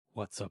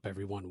What's up,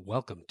 everyone?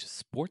 Welcome to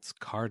Sports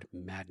Card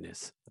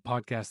Madness, the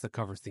podcast that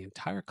covers the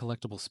entire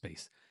collectible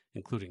space,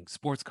 including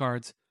sports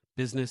cards,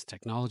 business,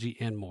 technology,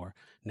 and more.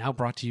 Now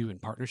brought to you in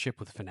partnership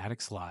with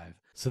Fanatics Live.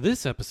 So,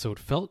 this episode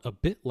felt a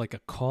bit like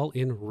a call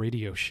in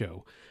radio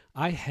show.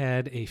 I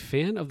had a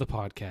fan of the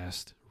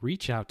podcast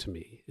reach out to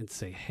me and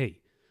say,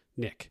 "Hey,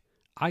 Nick,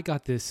 I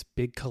got this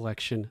big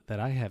collection that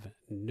I have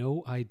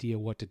no idea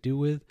what to do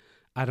with.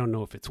 I don't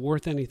know if it's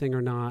worth anything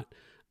or not.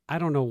 I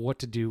don't know what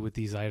to do with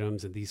these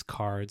items and these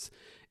cards."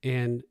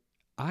 And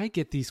I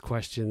get these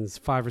questions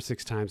 5 or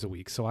 6 times a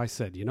week. So I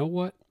said, you know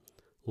what?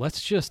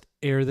 Let's just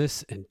air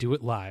this and do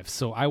it live.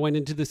 So I went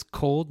into this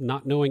cold,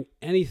 not knowing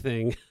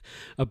anything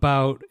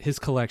about his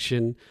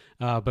collection.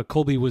 But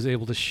Colby was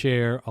able to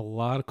share a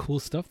lot of cool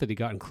stuff that he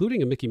got,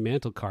 including a Mickey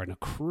Mantle card and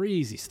a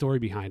crazy story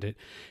behind it.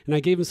 And I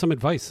gave him some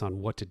advice on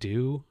what to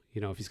do,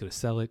 if he's going to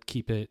sell it,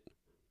 keep it,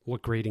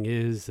 what grading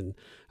is. And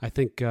I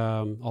think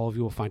all of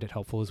you will find it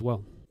helpful as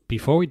well.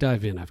 Before we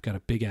dive in, I've got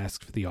a big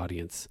ask for the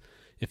audience.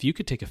 If you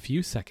could take a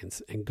few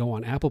seconds and go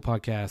on Apple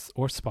Podcasts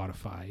or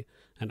Spotify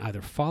and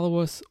either follow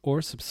us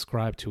or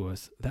subscribe to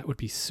us, that would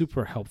be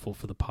super helpful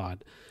for the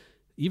pod.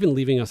 Even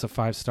leaving us a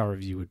 5-star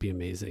review would be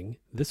amazing.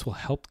 This will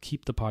help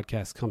keep the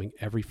podcast coming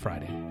every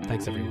Friday.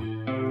 Thanks,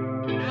 everyone.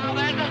 Now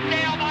there's a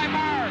steal by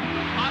Bird.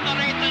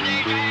 Underneath the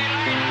DJ.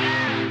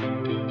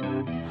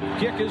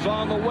 Kick is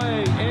on the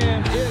way,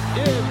 and it is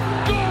good!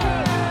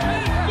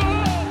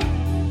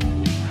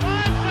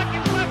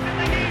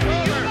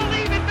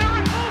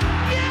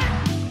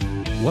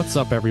 What's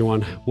up,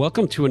 everyone?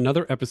 Welcome to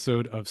another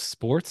episode of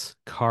Sports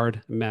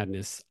Card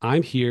Madness.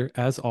 I'm here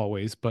as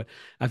always, but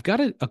I've got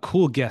a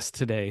cool guest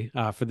today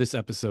for this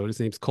episode. His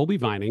name's Colby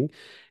Vining.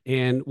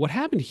 And what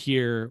happened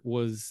here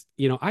was,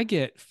 I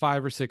get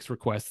 5 or 6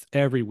 requests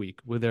every week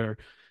where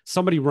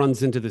somebody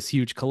runs into this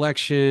huge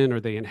collection or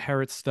they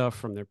inherit stuff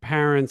from their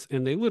parents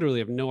and they literally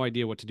have no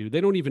idea what to do. They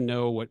don't even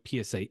know what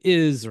PSA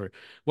is or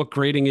what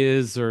grading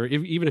is, or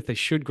even if they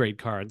should grade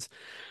cards.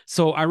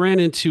 So I ran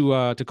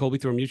into to Colby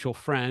through a mutual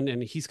friend,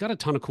 and he's got a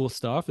ton of cool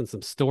stuff and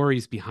some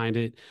stories behind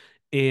it.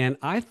 And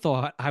I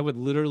thought I would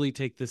literally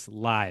take this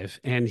live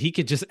and he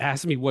could just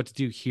ask me what to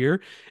do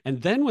here. And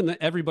then when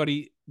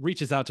everybody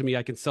reaches out to me,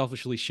 I can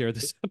selfishly share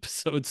this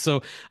episode.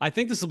 So I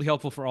think this will be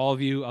helpful for all of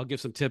you. I'll give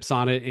some tips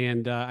on it.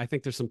 And I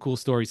think there's some cool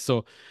stories.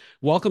 So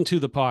welcome to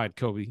the pod,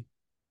 Colby.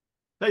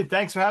 Hey,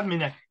 thanks for having me,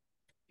 Nick.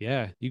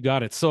 Yeah, you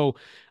got it. So,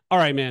 all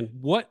right, man,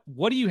 what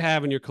do you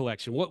have in your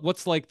collection?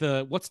 What's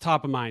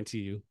top of mind to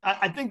you?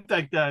 I think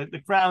like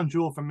the crown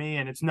jewel for me,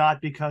 and it's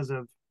not because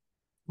of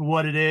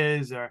what it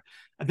is, or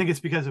I think it's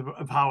because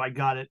of how I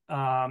got it,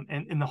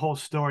 and the whole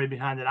story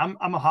behind it.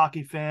 I'm a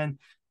hockey fan,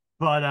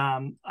 but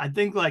I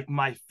think like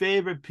my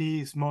favorite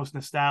piece, most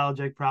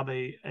nostalgic,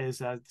 probably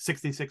is a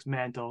 '66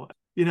 Mantle.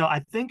 I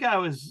think I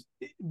was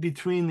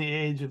between the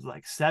age of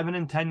like 7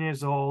 and 10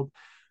 years old.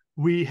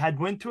 We had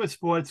went to a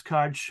sports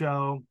card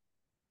show,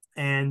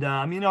 and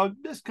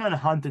just kind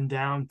of hunting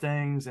down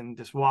things and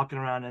just walking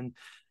around. And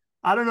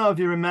I don't know if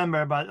you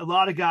remember, but a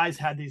lot of guys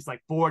had these like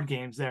board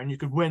games there and you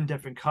could win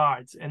different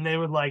cards. And they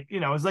would like,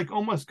 it was like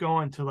almost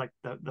going to like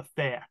the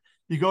fair.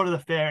 You go to the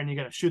fair and you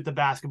got to shoot the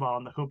basketball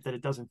in the hoop that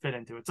it doesn't fit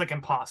into. It's like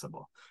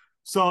impossible.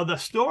 So the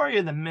story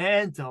of the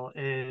Mantle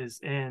is,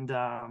 and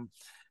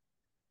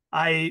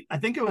I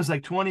think it was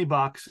like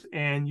 $20,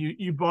 and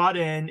you bought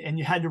in and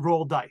you had to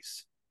roll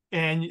dice.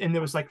 And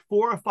there was like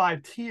 4 or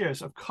 5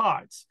 tiers of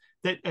cards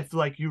that if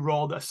like you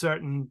rolled a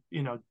certain,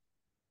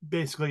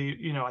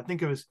 basically, I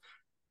think it was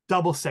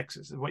double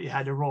sixes is what you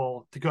had to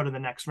roll to go to the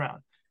next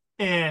round,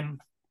 and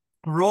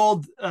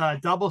rolled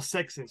double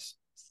sixes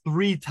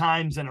 3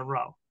 times in a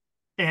row.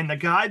 And the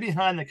guy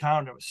behind the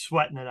counter was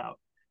sweating it out.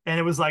 And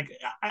it was like,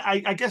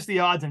 I guess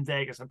the odds in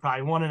Vegas are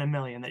probably 1 in a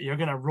million that you're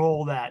going to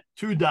roll that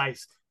 2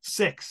 dice,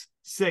 6,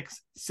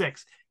 6,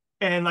 6.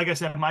 And like I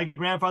said, my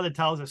grandfather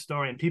tells a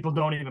story and people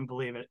don't even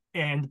believe it.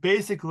 And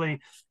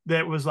basically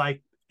that was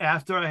like,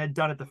 after I had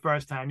done it the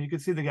first time, you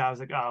could see the guy was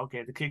like, oh,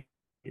 okay, the kick.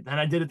 Then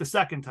I did it the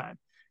second time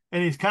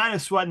and he's kind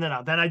of sweating it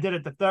out. Then I did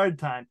it the third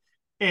time,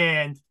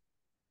 and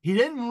he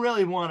didn't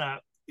really want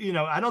to,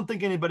 I don't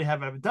think anybody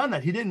have ever done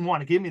that. He didn't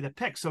want to give me the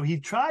pick. So he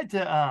tried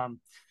to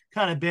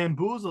kind of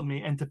bamboozle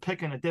me into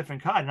picking a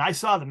different card. And I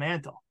saw the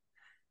Mantle.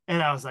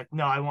 And I was like,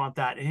 no, I want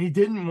that. And he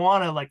didn't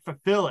want to like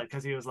fulfill it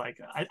because he was like,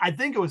 I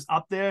think it was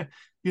up there.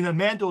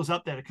 Mantle was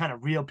up there to kind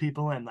of reel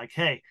people in. Like,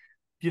 hey,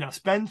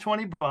 spend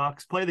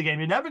 $20, play the game.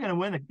 You're never going to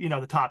win,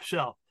 the top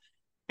shelf.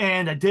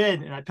 And I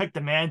did. And I picked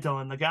the Mantle.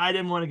 And the guy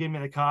didn't want to give me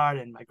the card.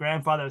 And my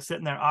grandfather was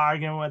sitting there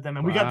arguing with him.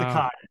 And we got the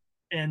card.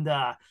 And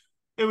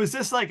it was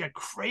just like a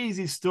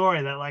crazy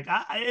story that like,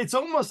 it's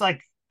almost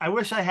like, I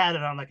wish I had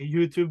it on like a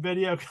YouTube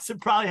video because it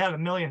probably had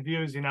 1 million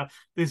views,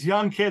 these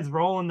young kids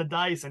rolling the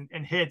dice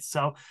and hits.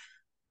 So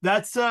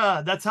that's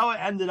how I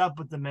ended up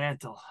with the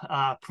Mantle,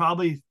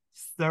 probably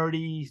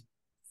 34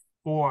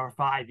 or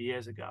 5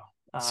 years ago.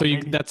 So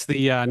that's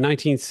the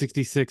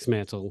 1966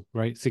 Mantle,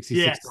 right?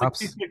 66 yeah, tops.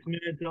 66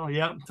 Mantle,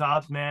 yep,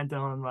 tops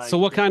Mantle. And like, so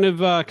what kind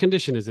of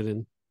condition is it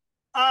in?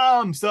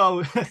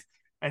 So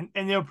and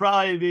you'll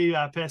probably be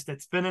pissed.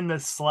 It's been in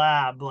this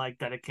slab like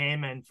that it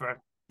came in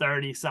for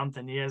 30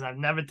 something years. I've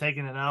never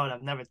taken it out.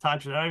 I've never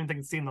touched it. I don't even think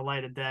it's seen the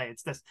light of day.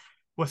 It's just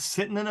was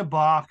sitting in a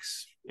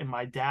box in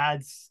my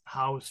dad's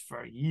house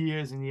for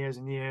years and years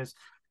and years.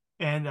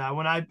 And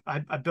when I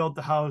built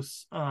the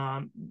house,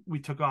 we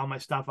took all my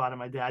stuff out of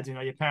my dad's. You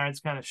know, your parents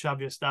kind of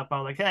shove your stuff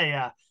out, like,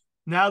 hey,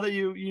 now that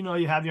you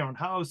have your own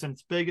house and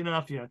it's big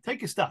enough,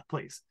 take your stuff,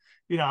 please.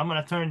 I'm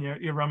gonna turn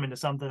your room into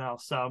something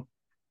else. So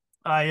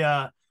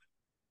I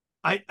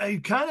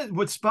kind of,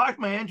 what sparked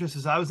my interest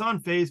is I was on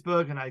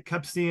Facebook and I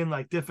kept seeing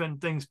like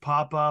different things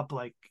pop up,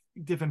 like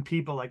different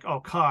people, like, oh,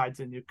 cards,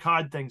 and your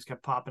card things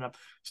kept popping up.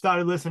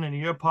 Started listening to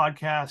your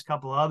podcast, a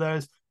couple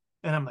others.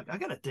 And I'm like, I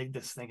gotta dig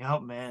this thing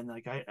out, man.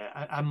 Like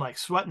I'm like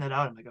sweating it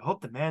out. I'm like, I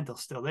hope the mantle's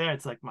still there.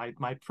 It's like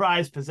my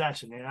prized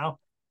possession,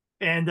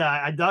 And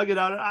I dug it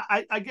out.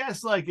 I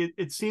guess like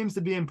it seems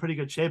to be in pretty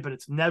good shape, but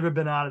it's never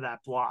been out of that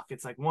block.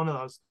 It's like one of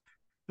those,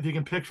 if you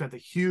can picture it, the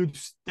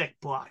huge thick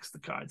blocks the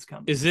cards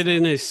come. Is it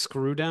in a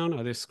screw down?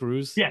 Are there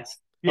screws? Yes.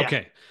 Yeah.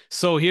 Okay.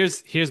 So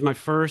here's my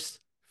first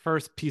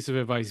piece of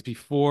advice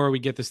before we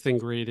get this thing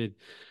graded.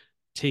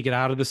 Take it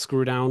out of the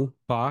screw down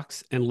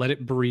box and let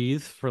it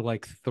breathe for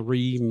like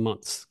 3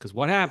 months. Because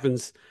what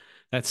happens,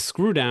 that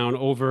screw down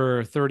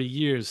over 30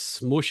 years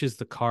smushes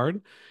the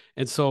card.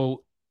 And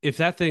so if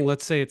that thing,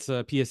 let's say it's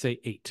a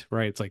PSA 8,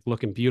 right? It's like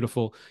looking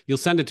beautiful. You'll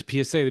send it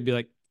to PSA. They'd be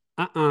like,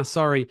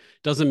 sorry,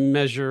 doesn't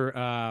measure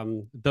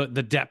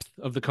the depth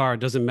of the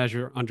card, doesn't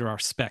measure under our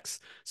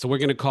specs. So we're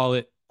going to call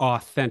it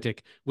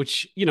authentic,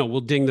 which,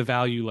 will ding the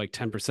value like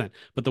 10%.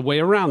 But the way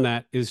around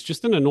that is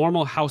just in a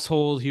normal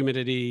household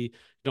humidity.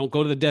 Don't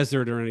go to the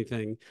desert or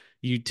anything.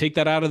 You take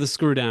that out of the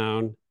screw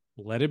down,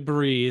 let it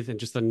breathe in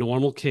just a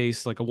normal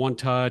case, like a one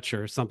touch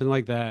or something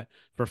like that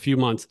for a few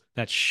months.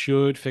 That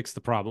should fix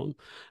the problem.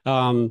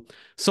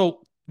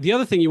 So the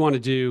other thing you want to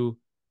do,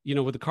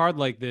 with a card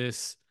like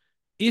this,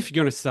 if you're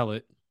going to sell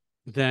it,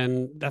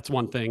 then that's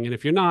one thing. And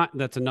if you're not,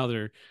 that's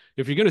another.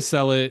 If you're going to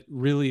sell it,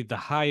 really the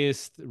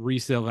highest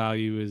resale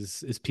value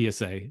is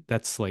PSA.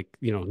 That's like,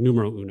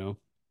 numero uno.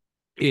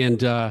 And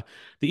the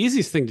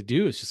easiest thing to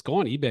do is just go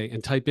on eBay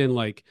and type in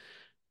like,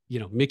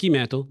 Mickey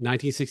Mantle,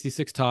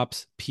 1966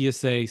 Topps,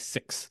 PSA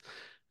 6,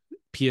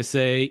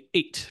 PSA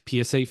 8,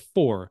 PSA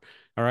 4.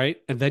 All right.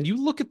 And then you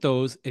look at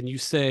those and you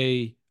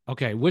say,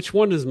 okay, which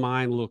one does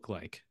mine look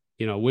like?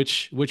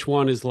 Which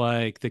one is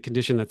like the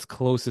condition that's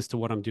closest to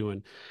what I'm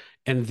doing?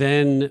 And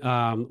then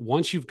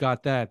once you've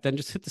got that, then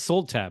just hit the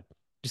sold tab.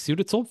 Just see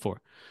what it's sold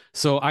for.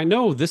 So I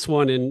know this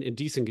one in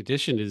decent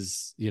condition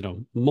is,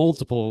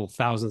 multiple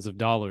thousands of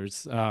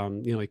dollars.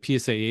 Like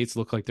PSA 8s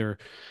look like they're a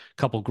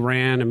couple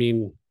grand. I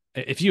mean,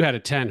 if you had a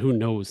 10, who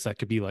knows? That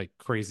could be like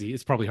crazy.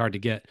 It's probably hard to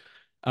get.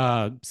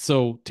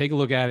 So take a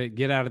look at it,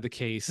 get out of the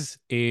case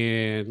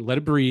and let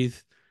it breathe.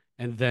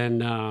 And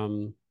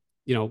then,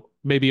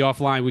 maybe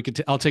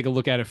offline, I'll take a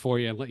look at it for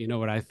you and let you know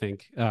what I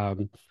think.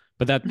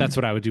 But that's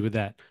what I would do with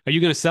that. Are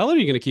you going to sell it or are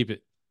you going to keep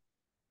it?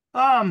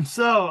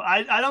 So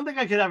I don't think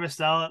I could ever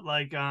sell it.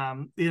 Like,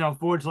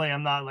 fortunately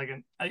I'm not like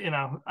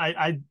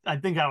I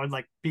think I would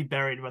like be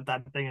buried with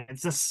that thing.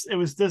 It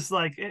was just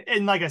like,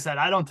 and like I said,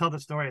 I don't tell the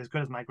story as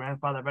good as my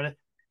grandfather, but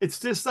it's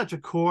just such a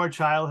core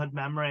childhood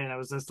memory. And it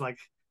was just like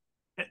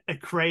a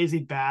crazy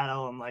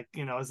battle. And like,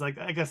 it's like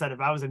I said, if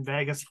I was in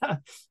Vegas,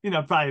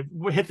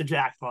 probably hit the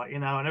jackpot,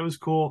 and it was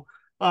cool.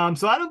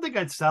 So I don't think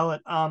I'd sell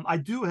it. I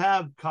do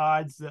have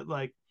cards that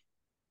like,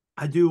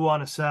 I do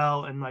want to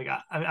sell, and like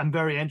I'm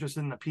very interested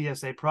in the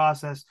PSA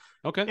process.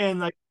 Okay. And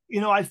like,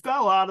 I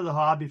fell out of the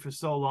hobby for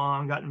so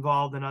long, got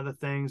involved in other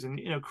things and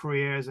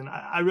careers, and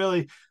I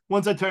really,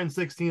 once I turned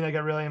 16, I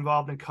got really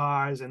involved in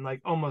cars and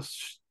like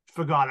almost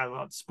forgot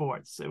about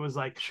sports. It was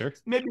like sure,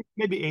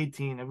 maybe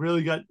 18. I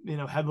really got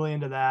heavily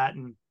into that,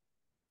 and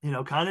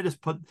kind of just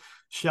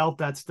shelved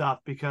that stuff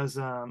because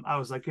I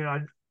was like,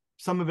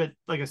 some of it,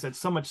 like I said,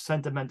 so much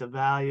sentimental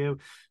value,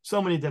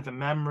 so many different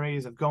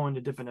memories of going to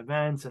different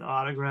events and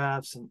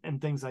autographs and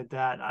things like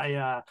that.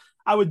 I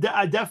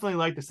definitely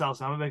like to sell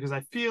some of it because I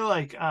feel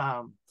like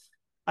I'm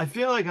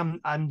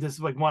just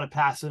like want to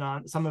pass it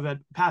on, some of it,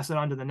 pass it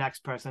on to the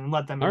next person and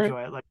let them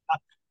enjoy it. Like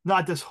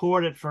not just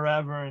hoard it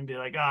forever and be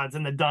like, oh, it's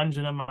in the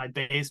dungeon of my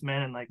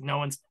basement and like no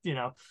one's,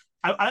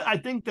 I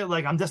think that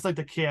like I'm just like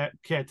the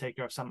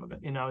caretaker of some of it,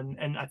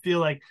 and I feel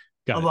like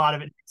a lot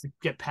of it needs to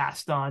get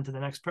passed on to the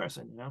next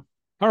person,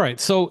 All right.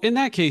 So in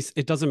that case,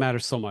 it doesn't matter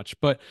so much,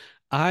 but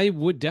I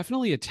would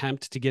definitely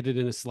attempt to get it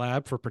in a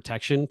slab for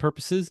protection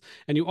purposes.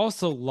 And you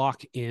also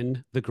lock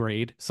in the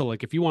grade. So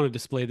like if you want to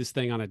display this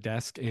thing on a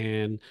desk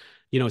and,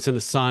 it's in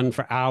the sun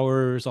for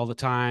hours all the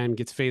time,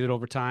 gets faded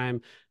over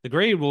time, the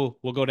grade will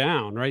go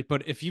down, right?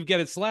 But if you get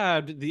it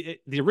slabbed,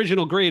 the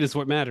original grade is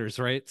what matters,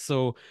 right?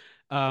 So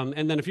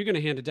and then if you're going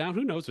to hand it down,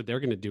 who knows what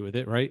they're going to do with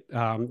it, right?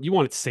 You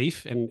want it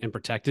safe and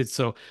protected.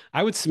 So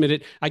I would submit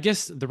it. I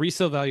guess the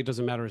resale value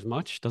doesn't matter as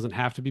much. Doesn't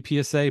have to be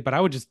PSA, but I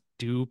would just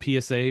do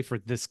PSA for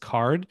this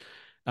card.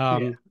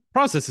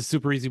 Process is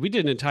super easy. We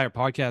did an entire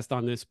podcast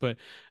on this, but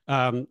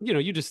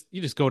you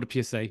just go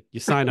to PSA, you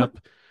sign up,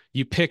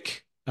 you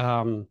pick,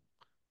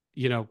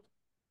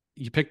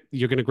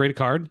 you're going to grade a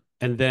card,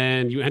 and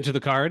then you enter the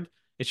card.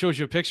 It shows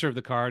you a picture of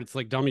the card. It's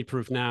like dummy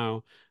proof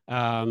now.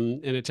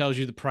 And it tells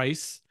you the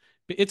price.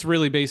 It's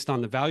really based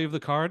on the value of the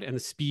card and the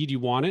speed you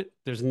want it.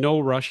 There's no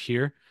rush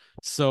here.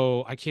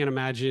 So I can't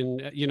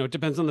imagine, it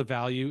depends on the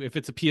value. If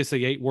it's a PSA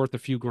 8 worth a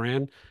few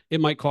grand,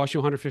 it might cost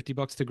you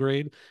 $150 to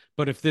grade.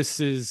 But if this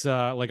is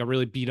like a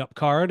really beat up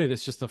card and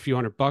it's just a few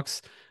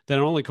 $100, then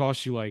it only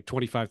costs you like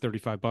 25,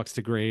 $35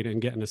 to grade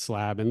and get in a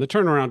slab. And the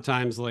turnaround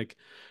times, like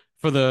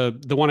for the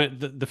one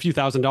at the few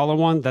 $1,000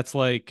 one, that's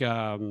like,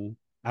 I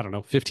don't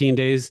know, 15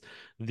 days.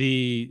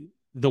 The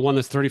one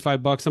that's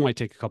 $35, it might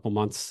take a couple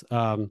months.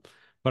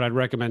 But I'd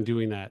recommend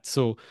doing that.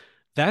 So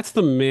that's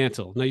the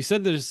mantle. Now you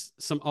said there's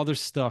some other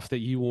stuff that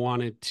you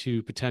wanted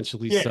to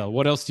potentially sell.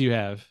 What else do you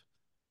have?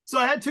 So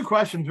I had two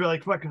questions really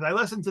quick because I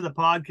listened to the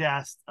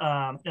podcast,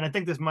 and I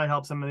think this might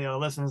help some of the other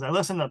listeners. I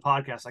listened to the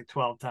podcast like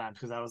 12 times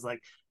because I was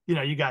like,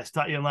 you guys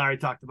you and Larry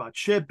talked about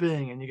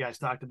shipping, and you guys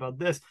talked about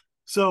this.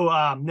 So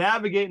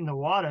navigating the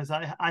waters,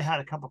 I had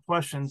a couple of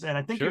questions, and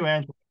I think you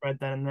answered right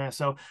then and there.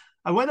 So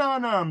I went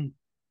on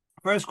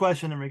first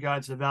question in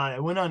regards to value.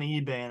 I went on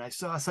eBay and I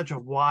saw such a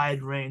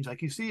wide range.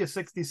 Like you see a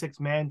 66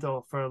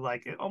 mantle for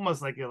like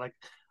almost like you're like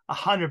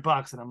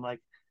 $100, and I'm like,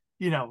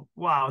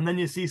 wow. And then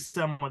you see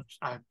some with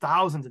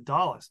thousands of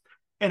dollars.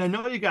 And I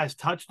know you guys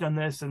touched on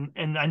this,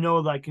 and I know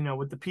like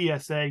with the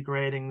PSA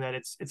grading that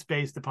it's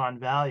based upon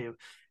value.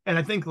 And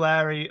I think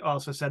Larry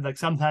also said like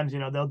sometimes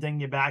they'll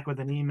ding you back with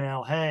an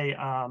email, hey,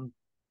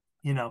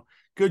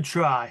 good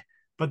try,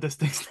 but this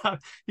thing's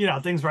not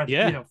things worth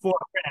 $4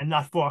 grand,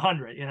 not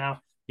 400.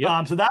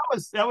 Yep. So that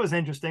was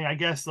interesting. I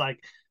guess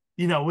like,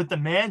 with the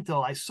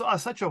mantle, I saw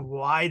such a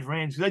wide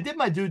range because I did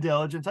my due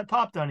diligence. I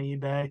popped on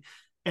eBay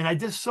and I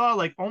just saw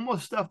like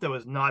almost stuff that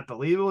was not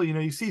believable.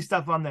 You see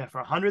stuff on there for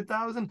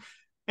 100,000,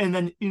 and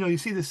then you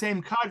see the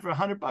same card for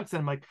 $100, and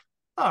I'm like,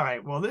 all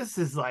right, well, this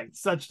is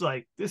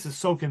this is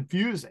so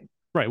confusing.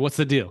 Right. What's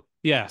the deal?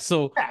 Yeah.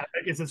 So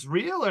is this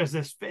real or is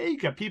this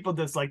fake? Are people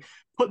just like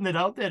putting it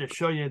out there to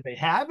show you they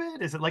have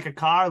it? Is it like a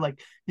car?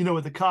 Like,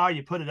 with the car,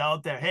 you put it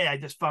out there. Hey, I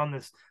just found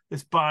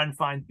this barn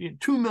find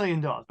 $2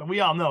 million, but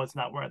we all know it's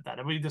not worth that.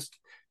 Are we just,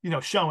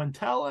 show and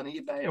tell on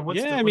eBay or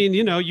what's I mean,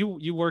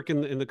 you work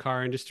in the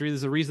car industry.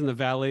 There's a reason the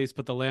valets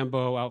put the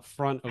Lambo out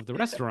front of the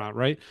restaurant,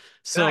 right?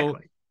 So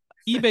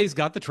exactly. eBay's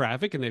got the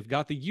traffic and they've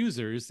got the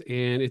users,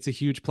 and it's a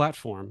huge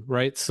platform,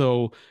 right?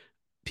 So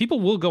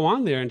people will go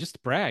on there and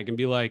just brag and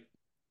be like,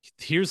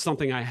 here's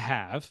something I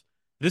have.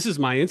 This is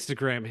my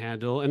Instagram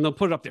handle, and they'll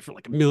put it up there for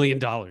like $1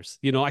 million.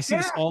 I see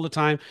this all the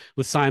time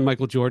with signed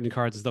Michael Jordan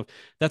cards and stuff.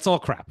 That's all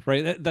crap,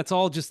 right? That's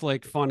all just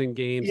like fun and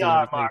games and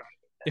everything.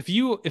 If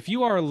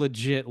you are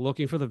legit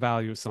looking for the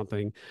value of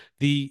something,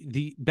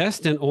 the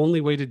best and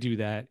only way to do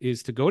that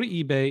is to go to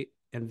eBay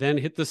and then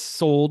hit the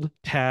sold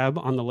tab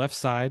on the left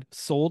side,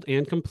 sold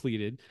and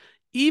completed.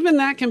 Even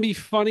that can be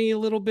funny a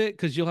little bit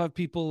because you'll have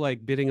people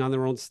like bidding on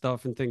their own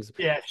stuff and things.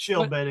 Yeah,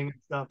 shill bidding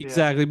and stuff.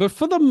 Exactly. But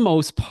for the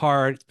most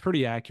part, it's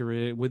pretty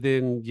accurate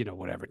within,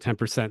 whatever,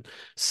 10%.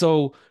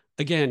 So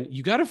again,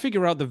 you got to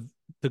figure out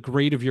the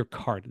grade of your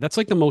card. That's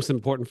like the most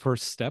important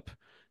first step.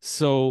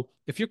 So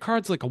if your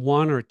card's like a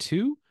 1 or a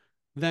 2,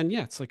 then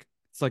yeah, it's like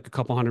a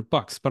couple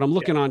 $100. But I'm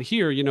looking on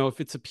here,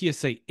 if it's a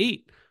PSA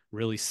 8,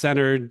 really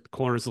centered,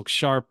 corners look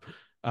sharp,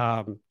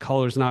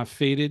 color's not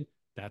faded,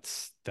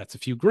 that's a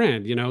few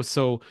grand,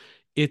 so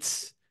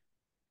it's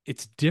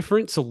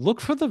different. So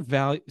look for the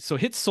value. So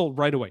hit sold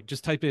right away.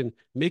 Just type in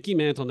Mickey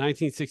Mantle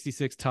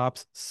 1966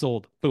 Topps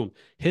sold. Boom.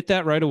 Hit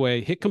that right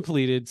away. Hit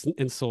completed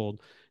and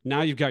sold.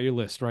 Now you've got your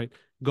list, right?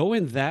 Go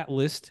in that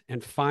list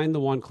and find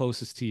the one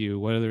closest to you,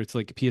 whether it's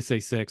like a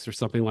PSA 6 or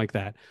something like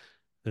that.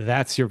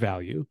 That's your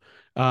value.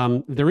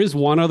 There is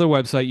one other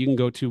website you can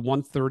go to,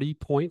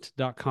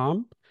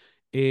 130point.com,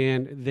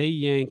 and they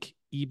yank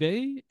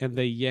eBay and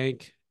they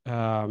yank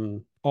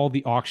all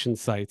the auction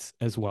sites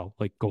as well,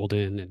 like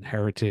Golden and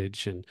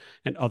Heritage and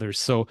others.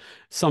 So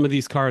some of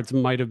these cards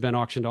might have been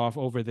auctioned off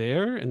over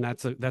there, and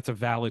that's a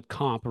valid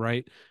comp,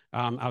 right?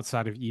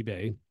 Outside of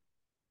eBay.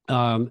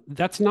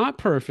 That's not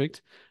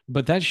perfect,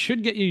 but that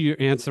should get you your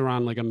answer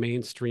on like a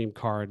mainstream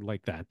card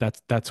like that.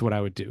 That's what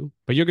I would do.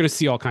 But you're going to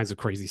see all kinds of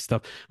crazy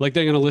stuff. Like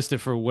they're going to list it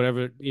for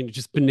whatever,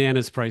 just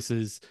bananas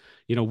prices,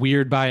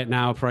 weird buy it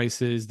now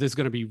prices. There's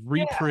going to be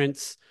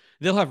reprints. Yeah.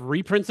 They'll have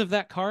reprints of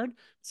that card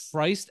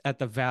priced at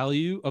the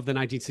value of the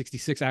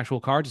 1966 actual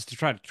card just to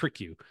try to trick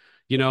you,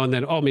 and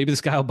then, maybe this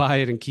guy will buy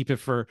it and keep it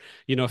for,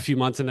 a few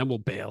months and then we'll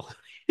bail.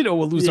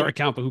 We'll lose our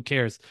account, but who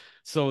cares?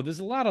 So there's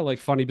a lot of like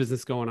funny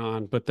business going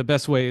on, but the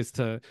best way is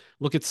to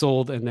look at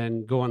sold and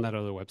then go on that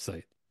other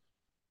website.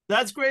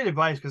 That's great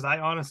advice, because I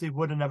honestly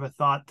would have never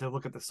thought to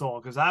look at the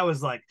sold, because I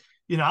was like,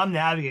 I'm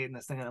navigating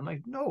this thing and I'm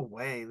like, no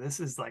way, this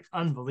is like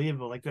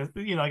unbelievable. Like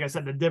like I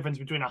said, the difference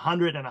between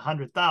 100 and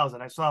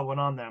 100,000. I saw one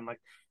on there. I'm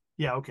like,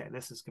 yeah, okay,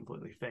 this is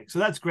completely fake. So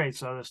that's great.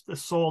 So the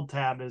sold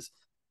tab is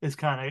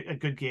kind of a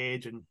good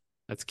gauge, and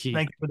that's key.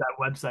 Thank you for that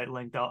website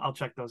link. I'll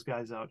check those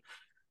guys out.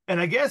 And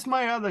I guess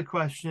my other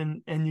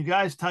question, and you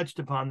guys touched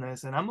upon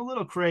this, and I'm a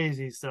little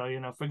crazy, so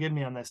forgive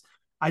me on this.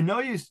 I know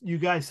you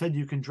guys said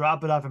you can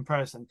drop it off in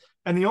person,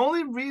 and the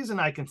only reason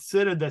I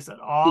considered this at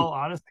all,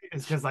 honestly,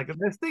 is because like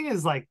this thing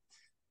is like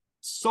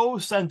so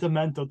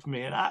sentimental to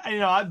me. And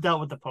I've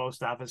dealt with the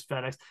post office,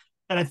 FedEx,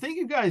 and I think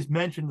you guys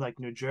mentioned like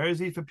New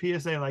Jersey for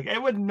PSA. Like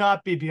it would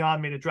not be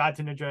beyond me to drive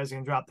to New Jersey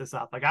and drop this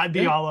off. Like I'd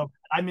be all over.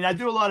 I mean, I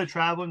do a lot of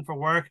traveling for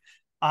work.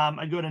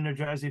 I go to New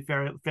Jersey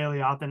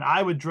fairly often.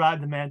 I would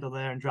drive the mantle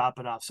there and drop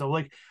it off. So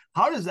like,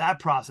 how does that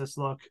process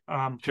look?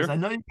 Because I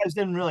know you guys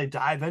didn't really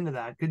dive into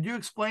that. Could you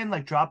explain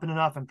like dropping it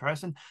off in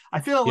person? I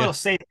feel a little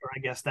safer, I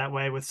guess, that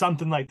way with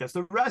something like this.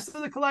 The rest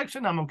of the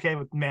collection, I'm okay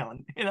with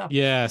mailing.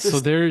 Yeah. So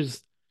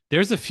there's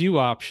a few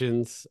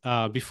options.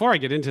 Before I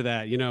get into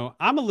that,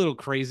 I'm a little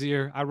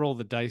crazier. I roll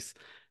the dice.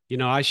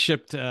 I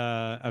shipped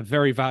a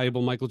very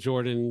valuable Michael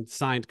Jordan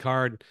signed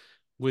card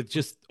with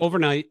just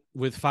overnight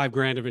with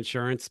 $5,000 of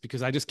insurance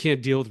because I just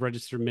can't deal with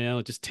registered mail.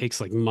 It just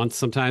takes like months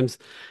sometimes.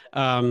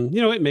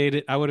 It made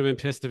it. I would have been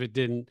pissed if it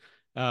didn't.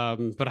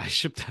 But I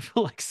shipped that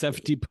for like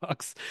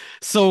 $70.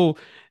 So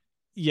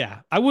yeah,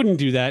 I wouldn't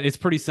do that. It's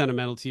pretty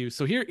sentimental to you.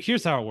 So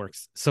here's how it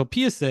works. So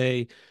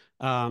PSA,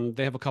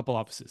 they have a couple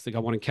offices. They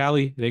got one in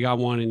Cali, they got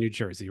one in New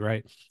Jersey,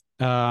 right?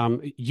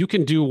 You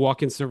can do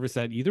walk-in service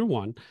at either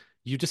one.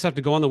 You just have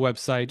to go on the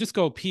website, just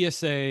go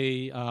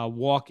PSA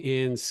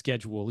walk-in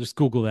schedule. Just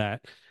Google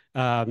that.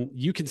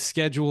 You can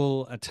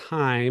schedule a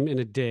time in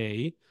a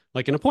day,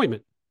 like an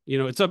appointment.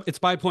 It's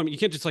by appointment. You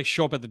can't just like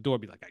show up at the door,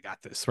 and be like, I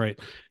got this, right?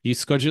 You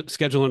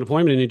schedule an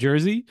appointment in New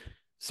Jersey,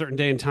 certain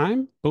day and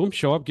time, boom,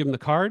 show up, give them the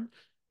card,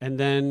 and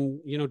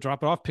then,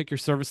 drop it off, pick your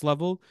service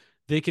level.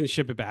 They can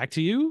ship it back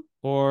to you,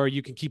 or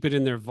you can keep it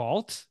in their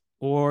vault,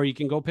 or you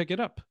can go pick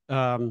it up.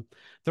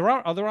 There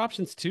are other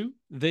options too.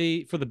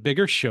 For the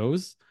bigger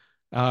shows,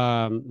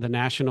 the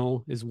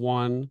National is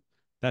one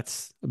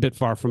that's a bit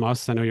far from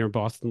us. I know you're in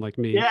Boston like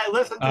me. Yeah, I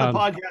listened to the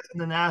podcast in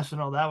the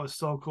National. That was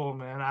so cool,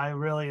 man. I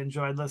really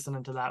enjoyed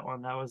listening to that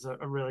one. That was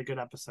a really good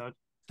episode.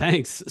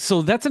 Thanks.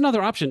 So that's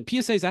another option.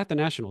 PSA's at the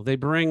National. They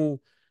bring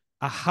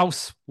a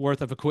house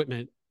worth of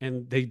equipment,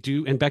 and they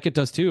do, and Beckett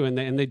does too, and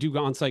they do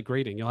on-site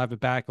grading. You'll have it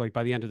back like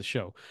by the end of the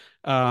show.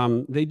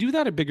 They do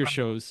that at bigger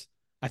shows.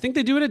 I think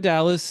they do it at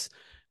Dallas,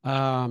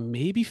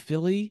 maybe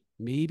Philly.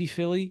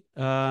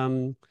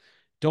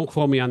 Don't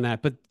quote me on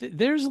that, but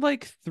there's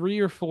like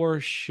 3 or 4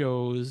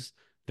 shows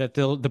that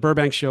the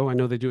Burbank show, I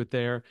know they do it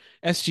there.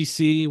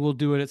 SGC will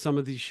do it at some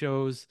of these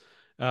shows.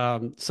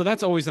 So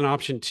that's always an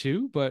option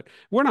too, but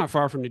we're not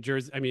far from New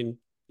Jersey. I mean,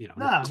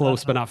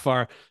 close, but not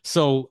far.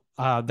 So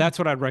that's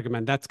what I'd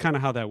recommend. That's kind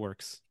of how that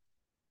works.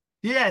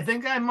 Yeah, I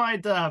think I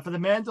might for the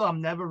mantle.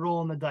 I'm never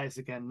rolling the dice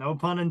again. No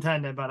pun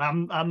intended. But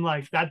I'm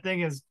like, that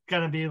thing is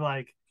gonna be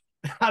like,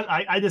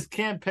 I just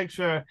can't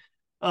picture.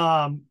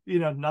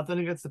 Nothing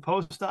against the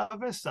post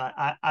office.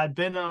 I've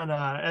been on,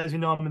 as you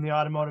know, I'm in the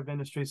automotive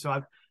industry,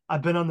 so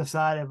I've been on the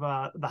side of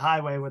the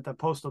highway with the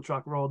postal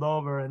truck rolled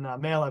over and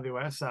mail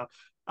everywhere. So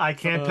I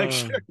can't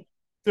picture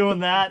doing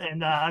that.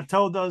 And I've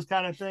told those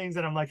kind of things,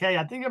 and I'm like, hey,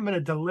 I think I'm going to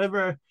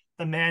deliver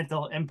the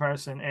mantle in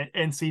person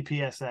in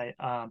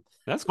CPSA.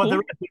 That's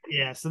cool.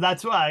 So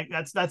that's why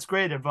that's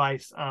great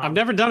advice. I've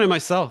never done it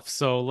myself,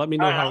 so let me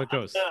know how it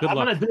goes. Good luck.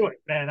 I'm gonna do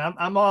it, man.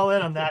 I'm all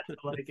in on that.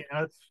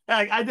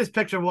 I just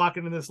picture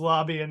walking in this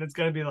lobby and it's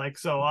gonna be like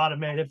so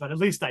automated, but at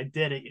least I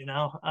did it,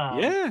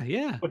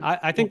 Yeah.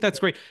 I think that's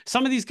great.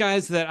 Some of these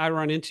guys that I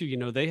run into,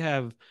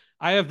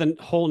 I have the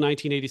whole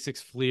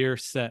 1986 Fleer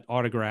set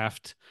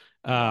autographed.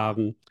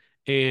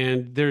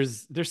 And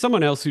there's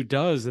someone else who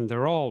does, and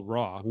they're all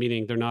raw,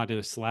 meaning they're not in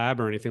a slab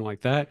or anything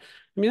like that.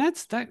 I mean,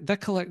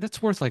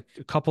 that's worth like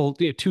a couple,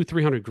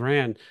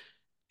 $200-300.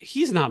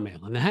 He's not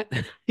mailing that.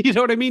 You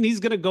know what I mean? He's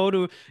going to go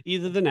to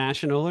either the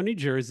National or New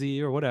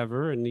Jersey or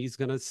whatever, and he's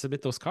going to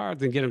submit those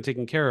cards and get them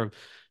taken care of.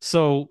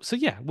 So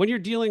yeah, when you're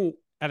dealing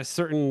at a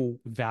certain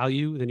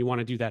value, then you want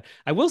to do that.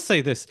 I will say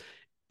this.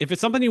 If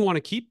it's something you want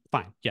to keep,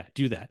 fine. Yeah,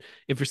 do that.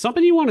 If it's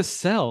something you want to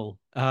sell,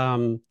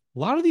 a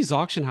lot of these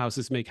auction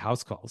houses make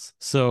house calls.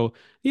 So,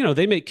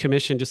 they make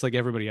commission just like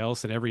everybody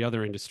else in every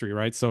other industry,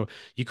 right? So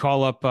you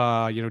call up,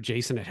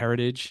 Jason at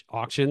Heritage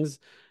Auctions,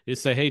 you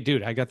say, hey,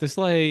 dude, I got this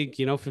like,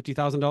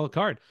 $50,000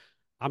 card.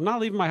 I'm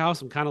not leaving my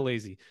house. I'm kind of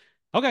lazy.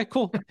 Okay,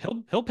 cool.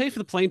 He'll pay for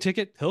the plane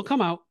ticket. He'll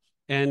come out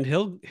and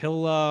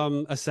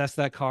he'll assess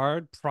that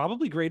card,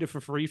 probably grade it for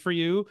free for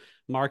you,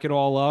 mark it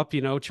all up,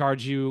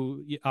 charge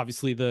you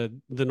obviously the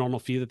normal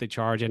fee that they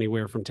charge,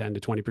 anywhere from 10 to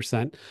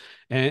 20%,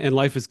 and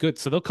life is good.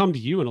 So they'll come to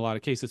you in a lot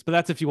of cases, but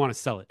that's if you want to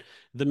sell it.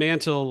 The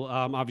mantle,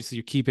 obviously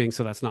you're keeping,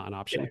 so that's not an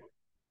option.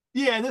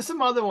 Yeah, and there's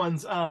some other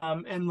ones.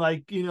 And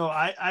like,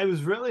 I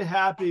was really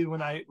happy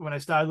when I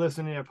started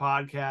listening to your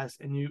podcast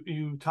and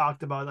you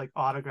talked about like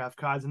autograph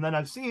cards, and then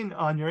I've seen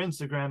on your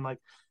Instagram like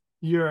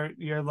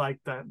you're like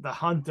the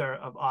hunter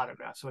of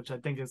autographs, which I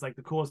think is like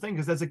the coolest thing.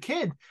 Because as a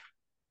kid,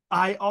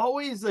 I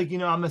always like,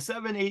 I'm a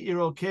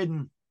 7-8-year-old kid,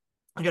 and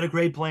I got a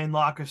Great Blaine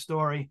Locker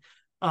story.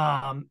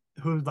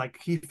 Who like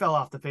he fell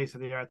off the face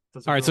of the earth.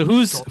 All right, so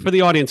for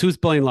the audience, who's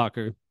Blaine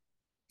Locker?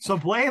 So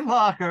Blaine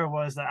Locker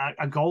was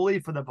a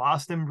goalie for the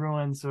Boston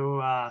Bruins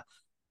who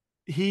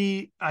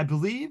I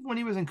believe when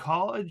he was in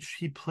college,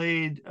 he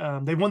played,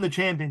 they won the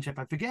championship.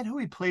 I forget who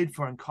he played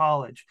for in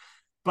college,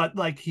 but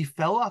like he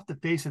fell off the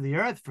face of the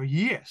earth for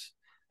years.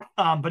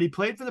 But he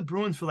played for the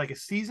Bruins for like a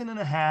season and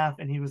a half,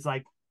 and he was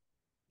like,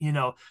 you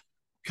know,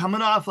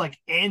 coming off like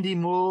Andy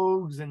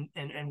Moog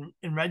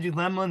and Reggie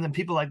Lemons and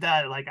people like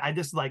that. Like I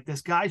just like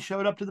this guy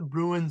showed up to the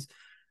Bruins.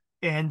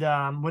 And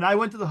when I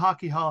went to the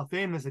Hockey Hall of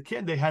Fame as a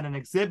kid, they had an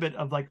exhibit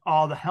of like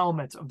all the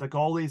helmets of the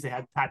goalies. They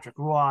had Patrick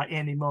Roy,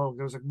 Andy Moog.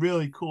 It was a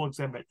really cool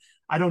exhibit.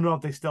 I don't know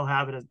if they still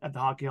have it at the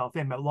Hockey Hall of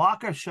Fame, but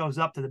Locker shows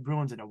up to the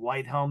Bruins in a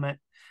white helmet.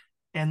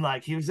 And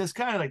like he was just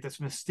kind of like this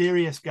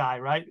mysterious guy,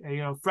 right? You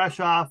know, fresh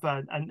off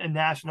a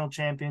national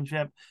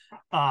championship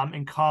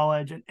in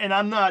college. And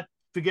I'm not,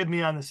 forgive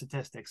me on the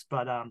statistics,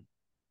 but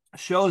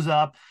shows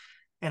up.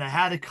 And I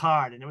had a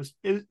card, and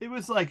it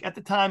was like at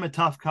the time a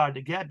tough card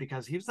to get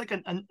because he was like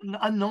an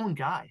unknown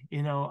guy.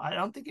 You know, I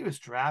don't think he was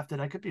drafted.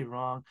 I could be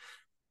wrong.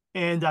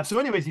 And so,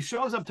 anyways, he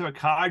shows up to a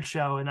card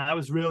show, and I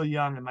was really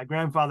young, and my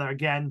grandfather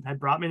again had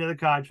brought me to the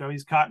card show.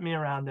 He's carting me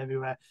around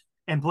everywhere,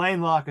 and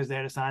Blaine Locker's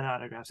there to sign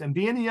autographs. And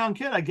being a young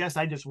kid, I guess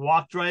I just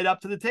walked right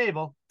up to the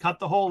table, cut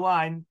the whole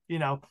line, you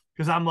know,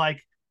 because I'm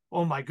like,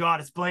 oh my God,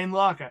 it's Blaine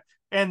Locker.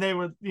 And they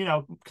were, you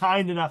know,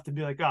 kind enough to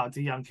be like, oh, it's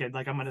a young kid,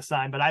 like I'm going to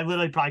sign. But I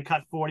literally probably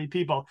cut 40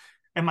 people.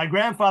 And my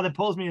grandfather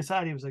pulls me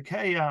aside. He was like,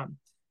 hey,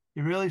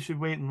 you really should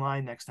wait in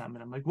line next time.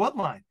 And I'm like, what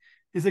line?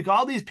 He's like,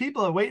 all these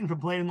people are waiting for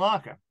Blaine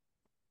Locker.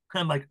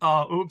 And I'm like,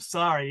 oh, oops,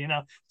 sorry, you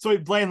know. So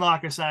Blaine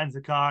Locker signs the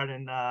card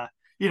and,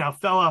 you know,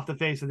 fell off the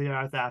face of the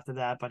earth after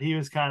that. But he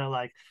was kind of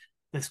like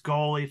this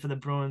goalie for the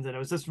Bruins. And it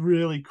was just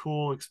really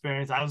cool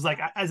experience. I was like,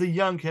 as a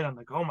young kid, I'm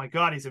like, oh my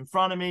God, he's in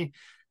front of me.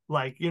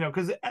 Like, you know,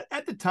 because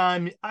at the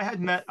time I had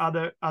met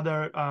other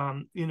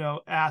you know,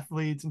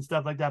 athletes and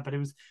stuff like that, but it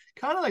was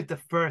kind of like the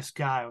first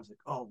guy. I was like,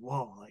 oh,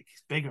 whoa, like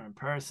he's bigger in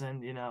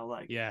person, you know,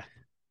 like yeah.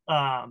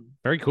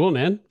 Very cool,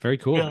 man. Very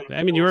cool. Really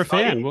I mean, cool. You were a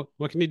fan.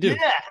 What can you do?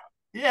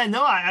 Yeah,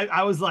 no,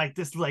 I was like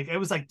this, like it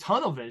was like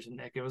tunnel vision,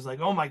 Nick. It was like,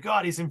 oh my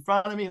God, he's in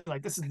front of me,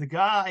 like this is the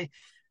guy.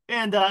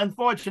 And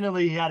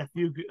unfortunately, he had a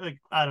few, like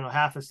I don't know,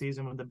 half a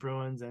season with the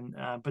Bruins, and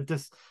but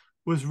this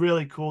was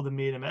really cool to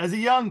meet him as a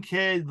young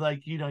kid.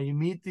 Like, you know, you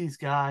meet these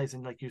guys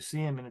and like you see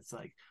him and it's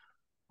like,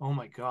 oh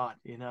my God,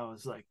 you know,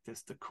 it's like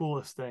this the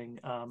coolest thing,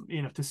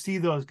 you know, to see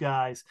those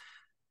guys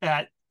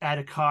at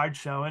a card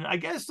show. And I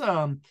guess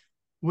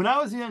when I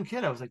was a young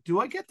kid, I was like, do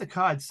I get the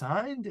card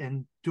signed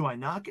and do I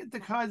not get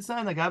the card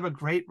signed? Like I have a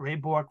great Ray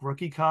Bourque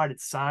rookie card,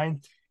 it's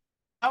signed.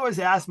 I always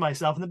asked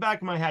myself in the back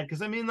of my head,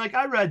 because I mean, like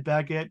I read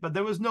Beckett, but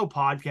there was no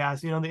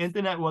podcast, you know, the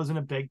internet wasn't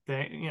a big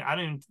thing, you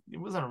know, it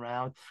wasn't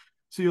around.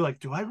 So you're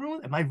like,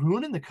 am I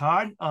ruining the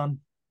card? I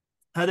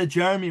had a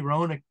Jeremy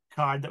Roenick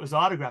card that was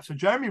autographed. So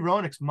Jeremy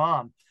Roenick's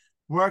mom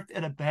worked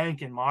at a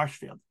bank in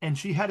Marshfield, and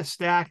she had a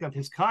stack of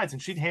his cards,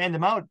 and she'd hand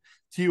them out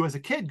to you as a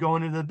kid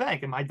going into the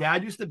bank. And my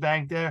dad used to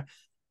bank there.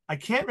 I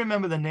can't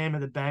remember the name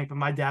of the bank, but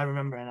my dad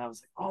remembered, and I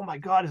was like, oh my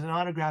God, it's an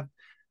autographed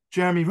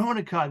Jeremy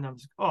Roenick card. And I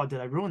was like, oh, did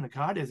I ruin the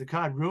card? Is the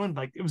card ruined?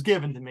 Like it was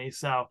given to me.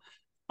 So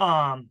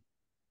I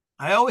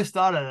always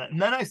thought of that.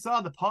 And then I saw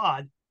the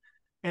pod,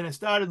 and I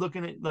started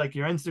looking at like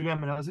your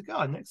Instagram, and I was like,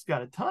 oh, Nick's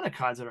got a ton of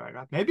cards that are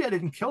autographed. Maybe I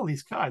didn't kill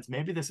these cards.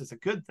 Maybe this is a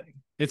good thing.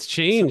 It's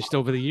changed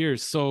over the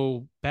years.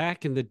 So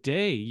back in the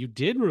day, you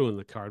did ruin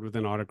the card with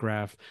an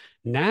autograph.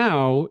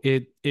 Now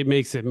it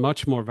makes it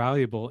much more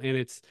valuable.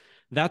 And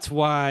that's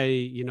why,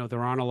 you know,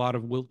 there aren't a lot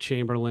of Wilt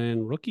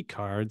Chamberlain rookie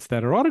cards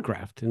that are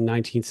autographed in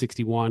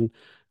 1961.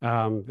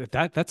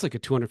 That's like a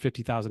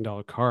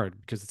 $250,000 card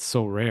because it's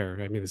so rare.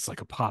 I mean, it's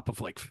like a pop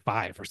of like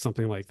 5 or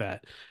something like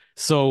that.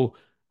 So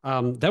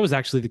that was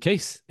actually the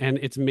case, and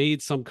it's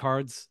made some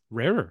cards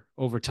rarer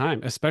over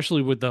time,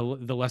 especially with the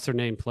lesser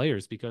name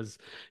players, because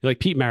like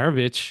Pete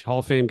Maravich, Hall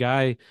of Fame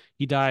guy,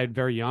 he died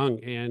very young,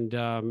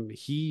 and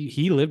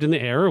he lived in the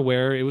era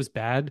where it was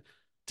bad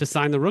to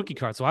sign the rookie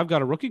card. So I've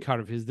got a rookie card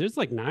of his. There's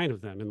like 9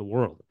 of them in the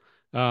world.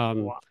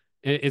 Wow.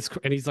 And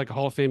he's like a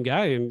Hall of Fame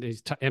guy, and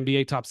he's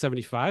NBA top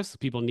 75, so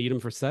people need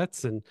him for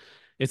sets, and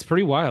it's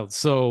pretty wild.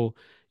 So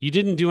you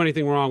didn't do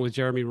anything wrong with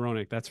Jeremy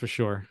Roenick, that's for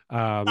sure.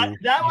 That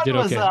you did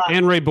okay.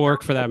 And Ray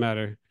Bourque, for that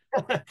matter.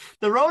 The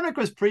Roenick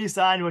was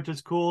pre-signed, which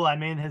was cool. I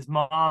mean, his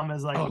mom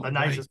is like the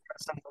nicest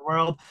person in the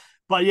world.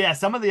 But yeah,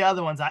 some of the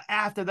other ones,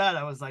 after that,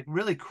 I was like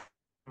really cool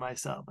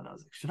myself, and I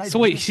was like, should I? So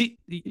wait,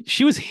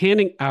 she was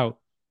handing out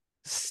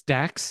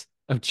stacks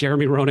of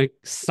Jeremy Roenick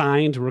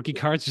signed rookie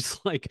cards,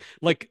 just like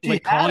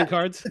calling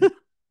cards.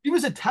 He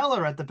was a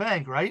teller at the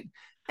bank, right?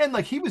 And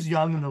like he was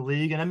young in the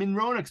league, and I mean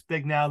Roenick's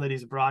big now that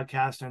he's a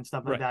broadcaster and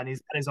stuff like that. And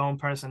he's got his own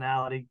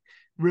personality,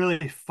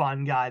 really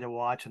fun guy to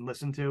watch and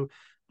listen to.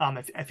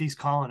 If he's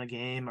calling a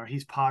game or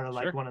he's part of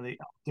like one of the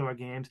outdoor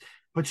games.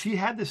 But she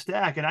had the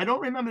stack, and I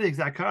don't remember the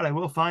exact card. I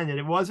will find it.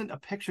 It wasn't a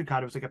picture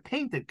card; it was like a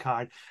painted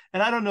card.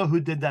 And I don't know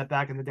who did that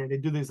back in the day. They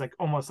do these like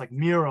almost like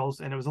murals,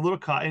 and it was a little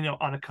card, you know,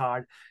 on a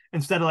card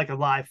instead of like a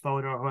live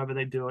photo or however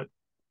they do it.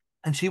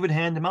 And she would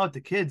hand them out to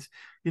kids.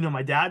 You know,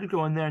 my dad would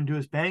go in there and do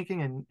his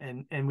banking,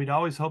 and we'd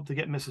always hope to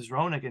get Mrs.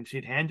 Roenick, and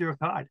she'd hand you a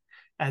card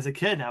as a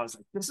kid. And I was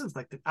like, this is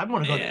like, I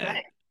want to go to the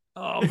bank.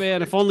 Oh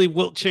man, if only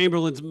Wilt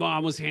Chamberlain's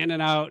mom was handing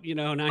out, Oh,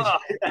 yeah.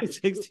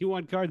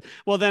 1961 cards.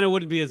 Well, then it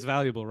wouldn't be as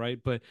valuable, right?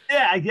 But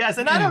Yeah, I guess.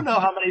 And I yeah. don't know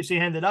how many she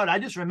handed out. I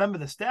just remember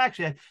the stack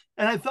she had.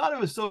 And I thought it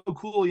was so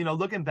cool,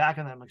 looking back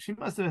on that. Like, she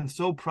must have been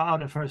so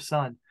proud of her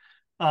son.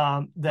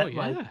 Oh That,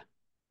 like,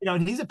 yeah.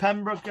 and he's a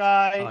Pembroke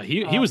guy.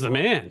 He was the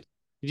man.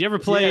 Did you ever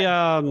play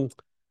Yeah,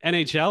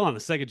 NHL on the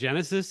Sega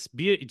Genesis?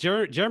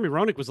 Jeremy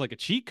Roenick was like a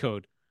cheat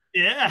code.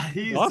 yeah,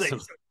 he's like Awesome.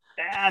 so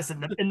fast in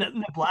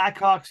the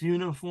Blackhawks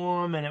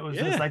uniform, and it was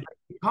just Yeah. like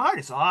the card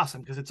is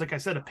awesome because it's like I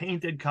said, a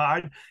painted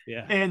card,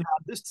 Yeah. and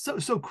this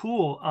so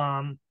cool.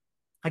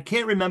 I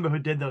can't remember who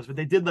did those, but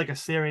they did like a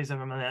series of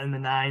them in the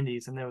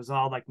 '90s, and there was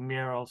all like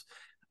murals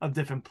of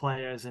different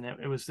players, and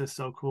it was just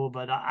so cool.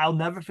 But I'll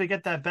never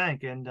forget that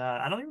bank, and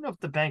I don't even know if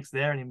the bank's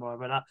there anymore,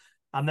 but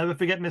I'll never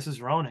forget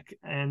Mrs. Ronick,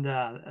 and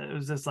it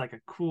was just like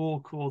a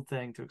cool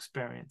thing to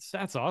experience.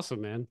 That's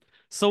awesome, man.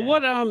 So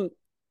Yeah.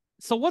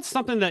 what's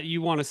something that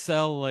you want to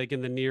sell like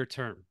in the near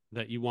term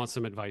that you want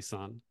some advice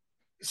on?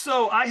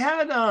 So I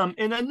had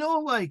and I know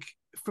like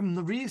from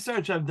the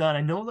research I've done,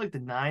 I know like the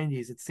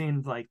 '90s, it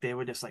seemed like they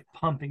were just like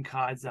pumping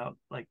cards out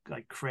like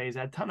crazy.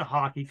 I had a ton of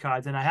hockey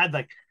cards, and I had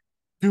like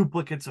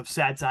duplicates of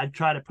sets. I'd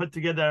try to put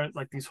together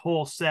like these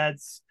whole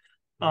sets.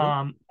 Uh-huh.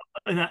 Um,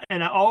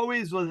 and I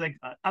always was like,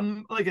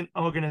 I'm like an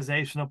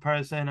organizational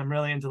person. I'm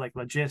really into like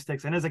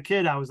logistics. And as a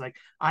kid, I was like,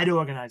 I'd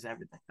organize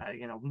everything.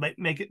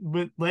 Make it.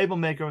 Label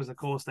maker was the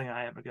coolest thing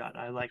I ever got.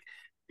 I like,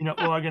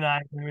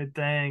 organize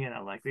everything, and I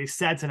like these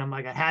sets, and I'm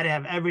like, I had to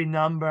have every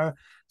number.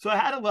 So I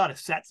had a lot of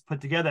sets put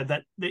together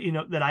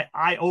that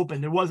I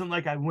opened. It wasn't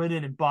like I went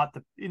in and bought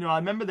I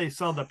remember they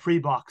sell the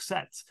pre-box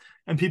sets,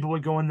 and people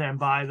would go in there and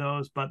buy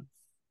those, but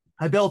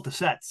I built the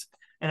sets,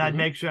 and I'd Hmm.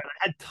 make sure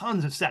I had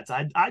tons of sets.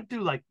 I'd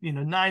do like,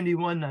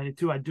 91,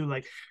 92. I'd do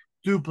like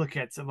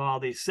duplicates of all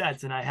these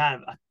sets. And I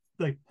have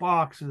like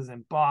boxes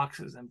and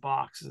boxes and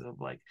boxes of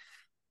like,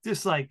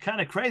 just like kind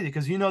of crazy.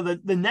 Cause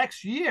the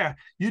next year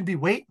you'd be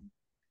waiting,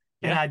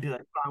 and Yeah. I'd be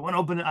like, I want to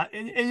open it.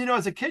 And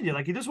as a kid, you're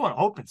like, you just want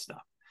to open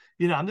stuff.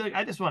 I'm like,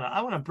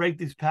 I want to break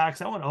these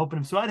packs. I want to open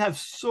them. So I'd have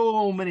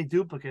so many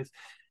duplicates.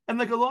 And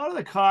like a lot of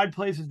the card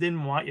places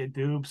didn't want your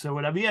dupes or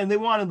whatever. Yeah, and they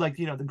wanted like,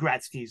 the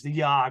Gretzky's, the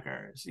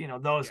Yagers,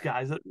 those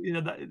guys,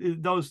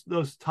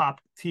 those top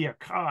tier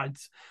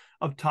cards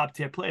of top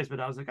tier players. But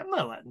I was like, I'm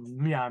not letting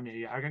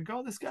Jaromir Jagr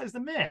go. This guy's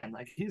the man.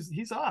 Like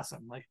he's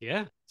awesome. Like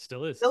Yeah.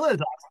 Still is. still is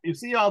awesome. You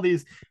see all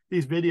these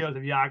videos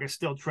of Jagr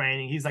still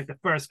training. He's like the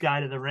first guy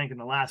to the rink and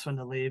the last one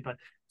to leave. But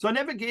so I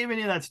never gave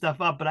any of that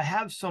stuff up. But I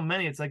have so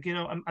many. It's like,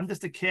 I'm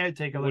just a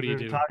caretaker. What Like do we you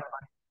were do? talking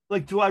about.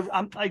 Like,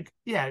 I'm like,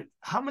 yeah,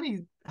 how many,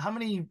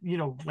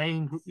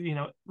 Wayne,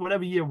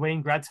 whatever year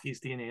Wayne Gretzky's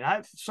do you need? I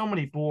have so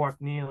many Bork,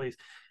 Neely's,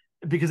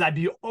 because I'd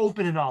be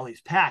opening all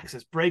these packs,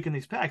 just breaking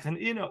these packs. And,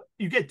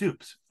 you get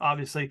dupes,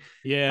 obviously.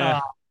 Yeah.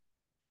 Uh,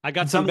 I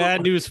got and some some of bad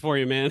them, news for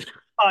you, man.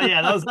 oh,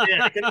 yeah,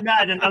 I can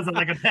imagine those are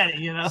like a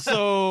penny.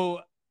 So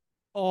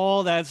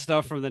all that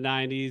stuff from the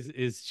 90s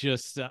is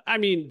just I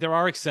mean, there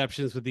are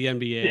exceptions with the Yeah.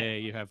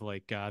 NBA. You have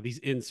like these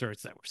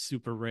inserts that were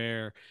super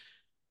rare.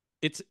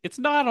 It's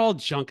not all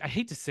junk. I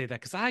hate to say that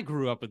because I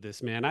grew up with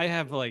this, man. I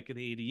have like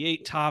the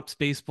 88 Topps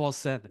baseball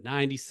set, the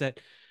 90 set.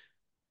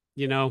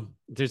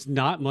 There's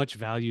not much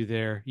value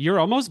there. You're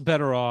almost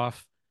better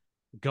off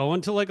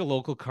going to like a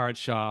local card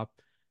shop,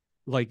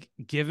 like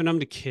giving them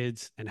to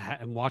kids and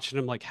watching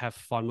them like have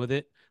fun with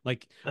it.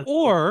 Like, That's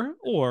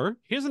or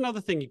here's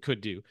another thing you could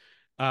do.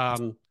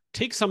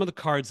 Take some of the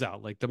cards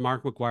out, like the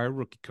Mark McGuire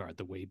rookie card,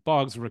 the Wade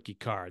Boggs rookie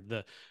card,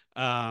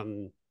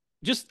 the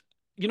just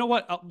you know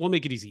what? We'll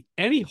make it easy.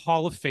 Any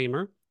Hall of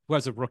Famer who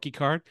has a rookie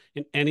card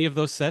in any of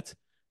those sets,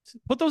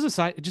 put those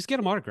aside and just get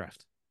them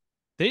autographed.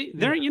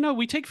 They're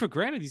we take for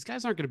granted these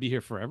guys aren't going to be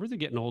here forever. They're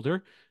getting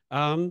older.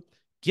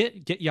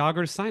 Get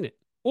Yager to sign it,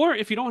 or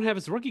if you don't have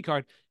his rookie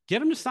card,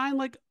 get him to sign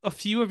like a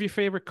few of your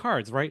favorite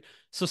cards, right?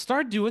 So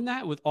start doing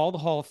that with all the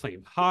Hall of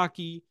Fame,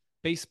 hockey,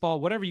 baseball,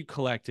 whatever you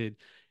collected,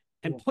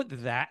 and Yeah. put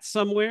that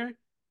somewhere.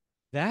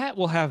 That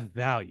will have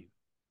value.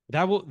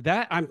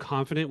 That I'm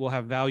confident will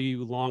have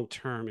value long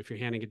term if you're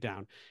handing it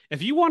down.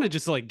 If you want to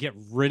just like get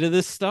rid of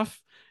this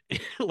stuff,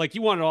 like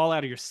you want it all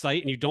out of your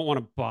sight and you don't want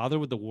to bother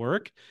with the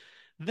work,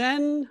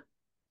 then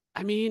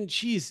I mean,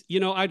 geez,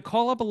 I'd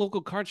call up a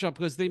local card shop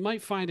because they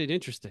might find it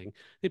interesting.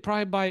 They'd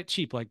probably buy it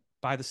cheap, like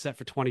buy the set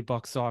for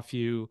 $20 off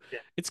you. Yeah.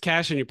 It's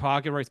cash in your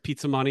pocket, right? It's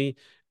pizza money.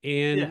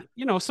 Yeah.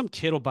 And, some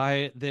kid will buy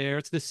it there.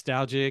 It's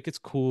nostalgic. It's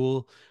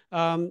cool.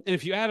 And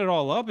if you add it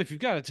all up, if you've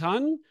got a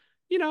ton,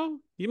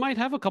 you might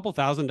have a couple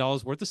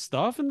 $1,000s worth of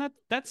stuff. And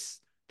that's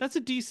a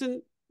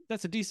decent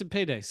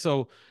payday.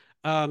 So,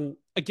 again,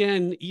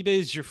 eBay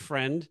is your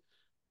friend.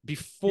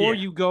 Before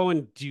Yeah. you go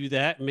and do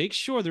that, make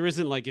sure there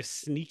isn't like a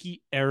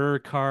sneaky error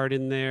card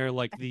in there,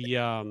 like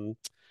the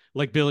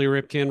like Billy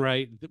Ripken,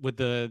 right, with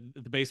the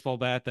baseball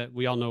bat that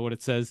we all know what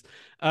it says.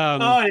 Oh,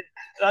 yeah,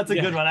 that's a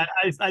Yeah, good one.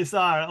 I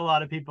saw a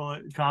lot of people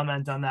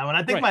comment on that one.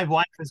 I think right. my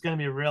wife is going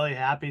to be really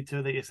happy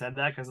too that you said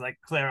that, because like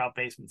clear out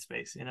basement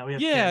space. We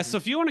have Yeah, kids. so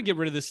if you want to get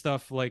rid of this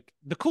stuff, like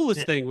the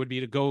coolest Yeah. thing would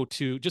be to go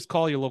to just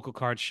call your local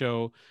card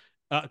show,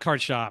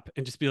 card shop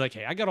and just be like,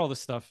 hey, I got all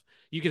this stuff.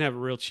 You can have it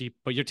real cheap,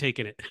 but you're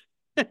taking it.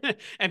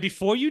 And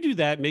before you do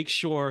that, make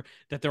sure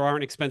that there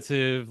aren't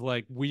expensive,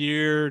 like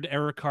weird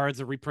error cards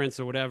or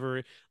reprints or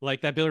whatever.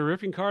 Like that Billy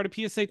Ripken card, a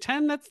PSA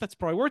 10, that's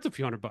probably worth a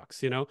few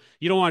 $100. You know,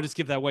 you don't want to just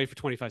give that away for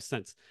 25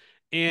 cents.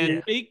 And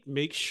Yeah.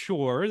 make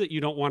sure that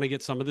you don't want to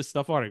get some of this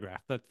stuff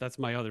autographed. That's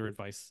my other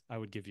advice I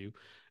would give you.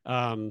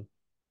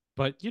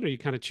 But you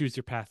kind of choose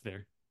your path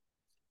there.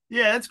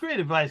 Yeah, that's great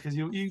advice because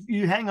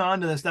you hang on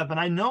to this stuff, and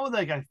I know,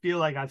 like, I feel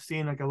like I've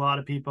seen like a lot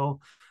of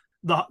people.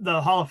 The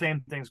Hall of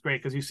Fame thing's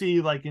great because you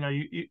see, like, you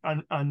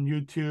on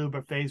YouTube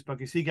or Facebook,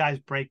 you see guys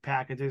break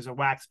packages or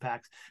wax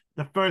packs.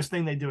 The first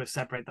thing they do is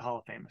separate the Hall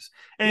of Famers,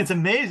 and it's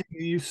amazing.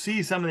 You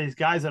see some of these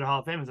guys that are Hall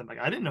of Famers. I'm like,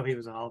 I didn't know he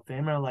was a Hall of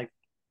Famer. Like,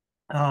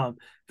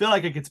 feel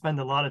like I could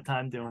spend a lot of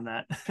time doing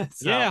that.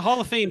 So Yeah, Hall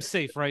of Fame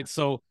safe, right?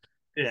 So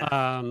yeah,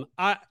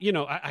 I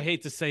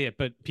hate to say it,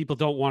 but people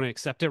don't want to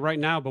accept it right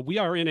now. But we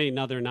are in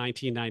another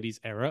 1990s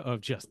era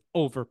of just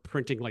over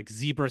printing like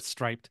zebra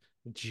striped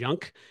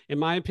junk, in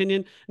my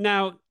opinion.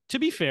 Now, to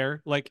be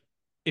fair, like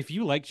if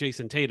you like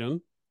Jason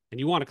Tatum and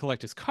you want to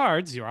collect his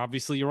cards, you're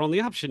obviously your only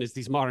option is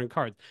these modern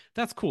cards.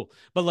 That's cool.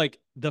 But like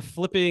the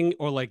flipping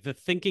or like the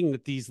thinking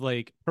that these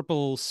like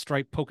purple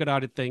striped polka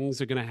dotted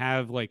things are gonna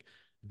have like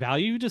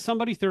value to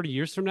somebody 30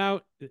 years from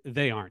now,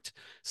 they aren't.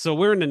 So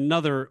we're in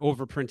another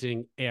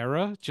overprinting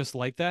era, just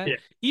like that. yeah,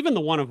 Even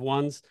the one of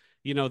ones,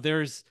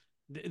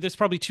 there's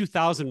probably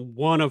 2,000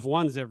 one of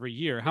ones every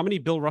year. How many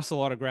Bill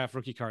Russell autograph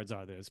rookie cards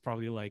are there? It's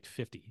probably like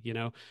 50.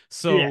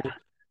 So yeah.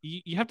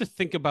 you have to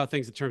think about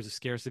things in terms of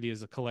scarcity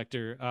as a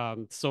collector.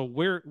 So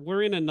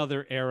we're in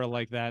another era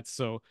like that.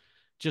 So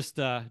just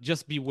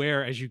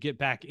beware as you get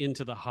back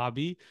into the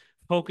hobby.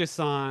 Focus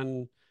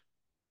on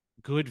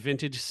good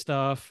vintage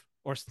stuff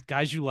or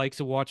guys you like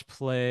to watch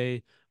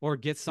play or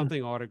get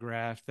something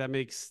autographed. That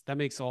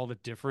makes all the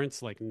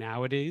difference like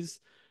nowadays.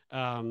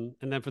 And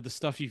then for the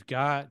stuff you've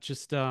got,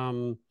 just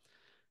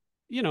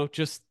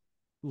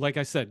like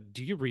I said,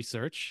 do your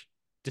research,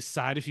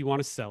 decide if you want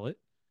to sell it,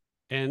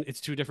 and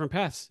it's two different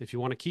paths. If you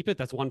want to keep it,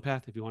 that's one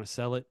path. If you want to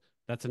sell it,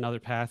 that's another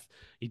path.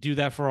 You do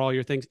that for all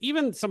your things,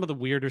 even some of the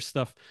weirder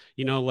stuff.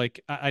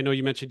 Like I know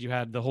you mentioned you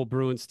had the whole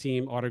Bruins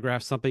team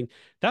autograph something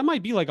that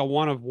might be like a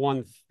one of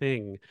one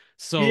thing.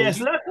 So Yeah,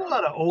 so that's a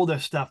lot of older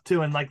stuff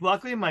too. And like,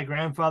 luckily, my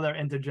grandfather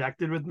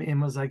interjected with me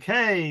and was like,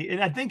 "Hey,"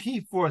 and I think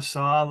he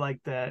foresaw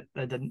like the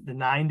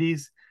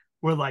 '90s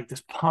were like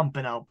just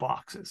pumping out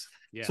boxes.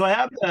 yeah, So I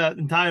have the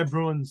entire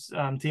Bruins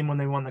team when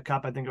they won the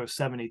cup. I think it was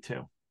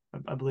 '72.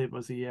 I believe it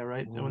was the year,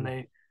 right? When Ooh,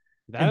 they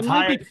that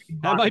might entire be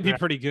team that might be autograph.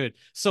 pretty good.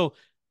 So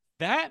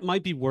that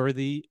might be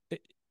worthy.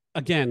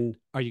 Again,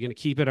 are you going to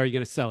keep it? Are you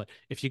going to sell it?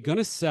 If you're going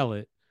to sell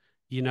it,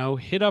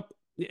 hit up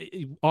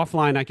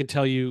offline. I can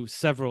tell you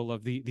several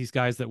of these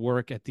guys that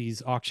work at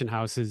these auction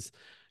houses.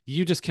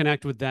 You just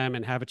connect with them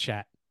and have a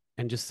chat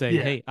and just say,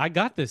 Yeah, hey, I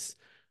got this.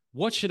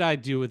 What should I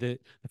do with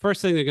it? The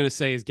first thing they're going to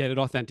say is get it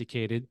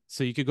authenticated.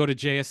 So you could go to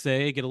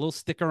JSA, get a little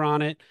sticker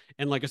on it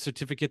and like a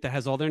certificate that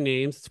has all their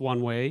names. It's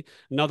one way.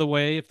 Another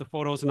way, if the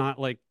photo is not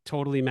like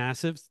totally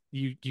massive,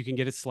 you can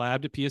get it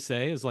slabbed at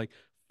PSA as like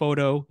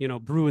photo,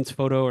 Bruins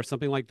photo or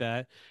something like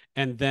that.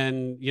 And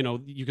then,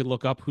 you can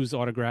look up who's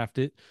autographed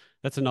it.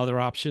 That's another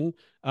option.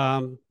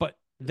 But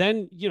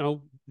then,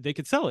 they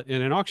could sell it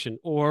in an auction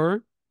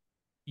or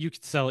you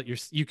could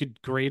you could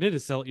grade it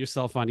and sell it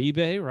yourself on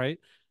eBay, right?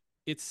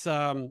 It's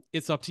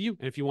up to you.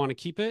 And if you want to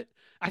keep it,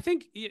 I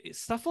think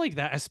stuff like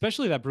that,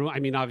 especially that Bruin, I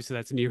mean, obviously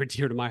that's near and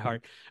dear to my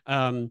heart.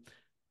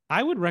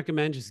 I would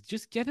recommend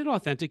just get it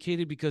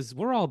authenticated because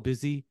we're all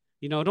busy.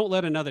 Don't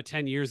let another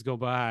 10 years go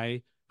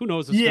by. Who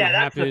knows what's going yeah, to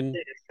that's the happen?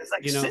 thing. It's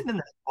like You know, sitting in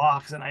this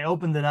box, and I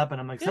opened it up, and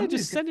I'm like, yeah, some of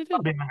just these guys send it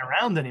in. probably not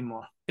around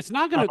anymore. It's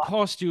not going Uh, to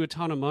cost you a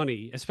ton of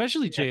money,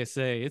 especially yeah,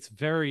 JSA. It's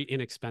very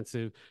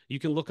inexpensive. You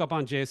can look up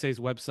on JSA's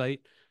website,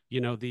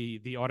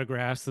 the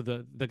autographs of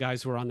the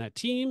guys who are on that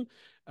team.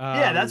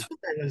 yeah, that's Um, what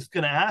I was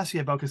going to ask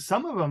you about because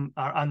some of them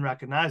are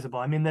unrecognizable.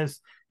 I mean, there's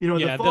the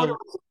yeah, photo they'll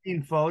is a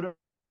team photo,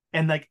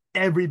 and like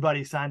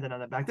everybody signed it on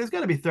the back. There's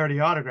got to be 30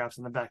 autographs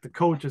on the back. The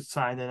coach has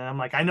signed it, and I'm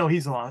like, I know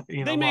he's along,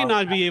 they may long.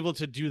 not be able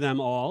to do them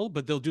all,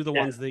 but they'll do the Yeah,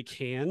 ones they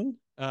can.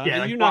 yeah, And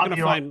like you're not going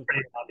Bobby to Orr, find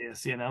pretty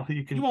obvious. You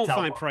you can won't tell.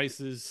 find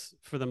prices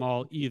for them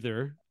all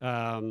either.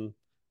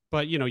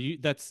 But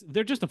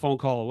they're just a phone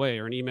call away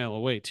or an email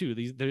away too.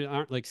 They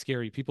aren't like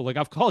scary people. Like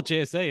I've called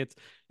JSA.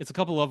 It's a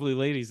couple lovely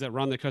ladies that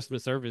run their customer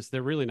service.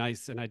 They're really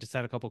nice, and I just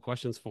had a couple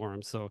questions for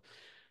them. So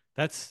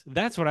that's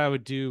what I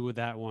would do with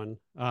that one.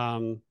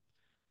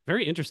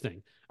 Very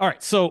interesting. All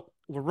right, so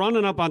we're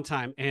running up on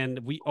time, and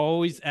we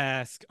always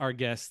ask our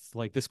guests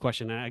like this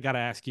question. And I got to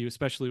ask you,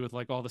 especially with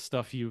like all the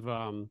stuff you've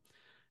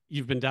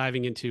been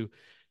diving into.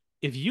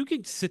 If you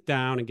could sit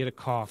down and get a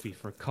coffee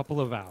for a couple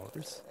of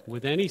hours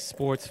with any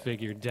sports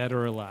figure, dead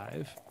or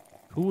alive,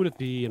 who would it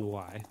be and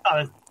why?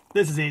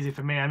 This is easy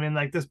for me. I mean,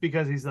 like, just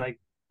because he's like,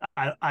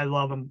 I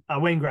love him.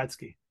 Wayne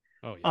Gretzky.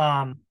 Oh yeah,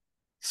 Um,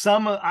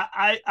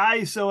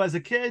 so as a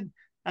kid,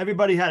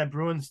 everybody had a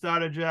Bruins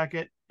starter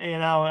jacket,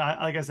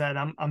 like I said,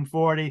 I'm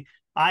 40.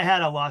 I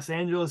had a Los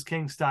Angeles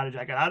Kings starter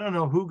jacket. I don't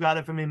know who got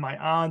it for me, my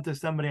aunt or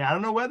somebody. I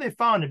don't know where they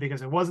found it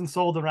because it wasn't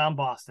sold around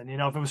Boston.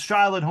 If it was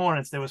Charlotte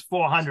Hornets, there was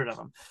 400 of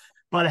them.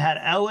 But it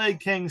had LA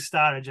Kings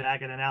starter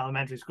jacket in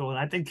elementary school, and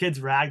I think kids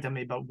ragged on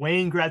me. But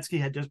Wayne Gretzky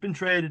had just been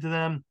traded to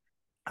them.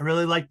 I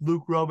really liked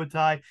Luc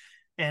Robitaille.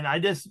 And I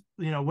just,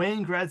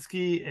 Wayne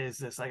Gretzky is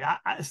this, like,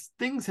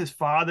 things his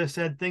father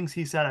said, things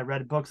he said, I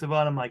read books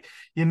about him, like,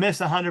 you miss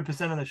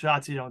 100% of the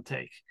shots you don't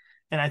take.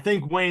 And I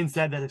think Wayne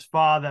said that his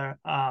father,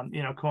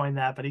 coined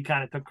that, but he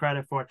kind of took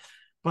credit for it.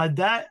 But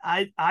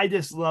I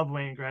just love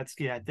Wayne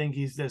Gretzky. I think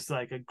he's just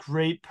like a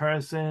great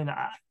person.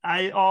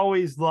 I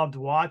always loved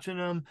watching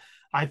him.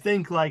 I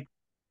think like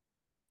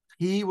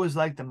he was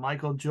like the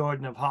Michael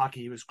Jordan of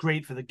hockey. He was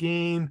great for the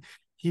game.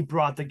 He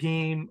brought the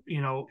game,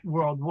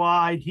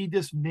 worldwide. He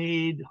just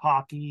made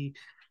hockey.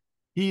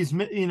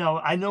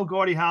 I know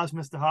Gordie Howe's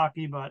Mr.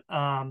 Hockey, but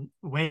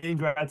Wayne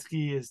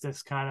Gretzky is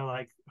just kind of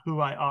like who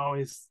I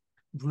always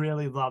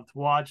really loved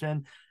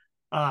watching.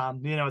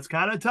 It's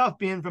kind of tough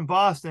being from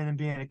Boston and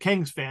being a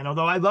Kings fan,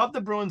 although I love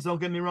the Bruins,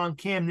 don't get me wrong.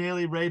 Cam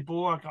Neely, Ray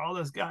Bourque, all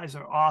those guys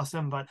are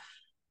awesome, but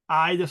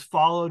I just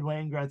followed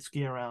Wayne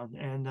Gretzky around.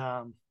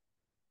 And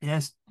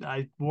yes,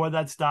 I wore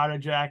that starter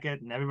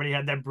jacket and everybody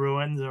had their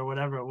Bruins or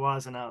whatever it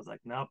was. And I was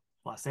like, nope,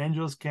 Los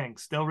Angeles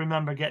Kings. Still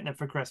remember getting it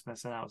for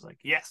Christmas. And I was like,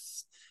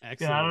 yes.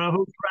 Excellent. I don't know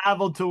who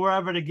traveled to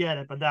wherever to get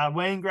it, but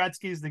Wayne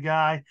Gretzky's the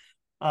guy.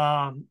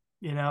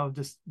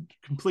 Just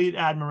complete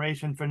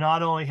admiration for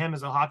not only him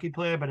as a hockey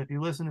player, but if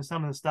you listen to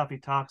some of the stuff he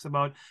talks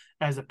about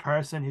as a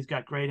person, he's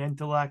got great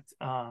intellect.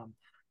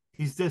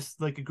 He's just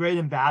like a great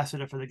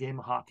ambassador for the game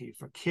of hockey,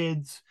 for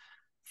kids,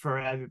 for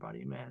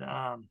everybody,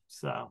 man.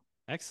 So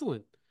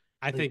excellent.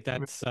 I think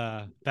that's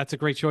a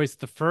great choice.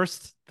 The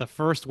first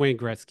Wayne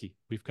Gretzky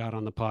we've got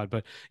on the pod,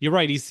 but you're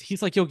right.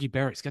 He's like Yogi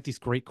Berra. He's got these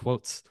great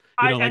quotes,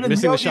 like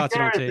missing the shots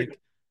you don't take.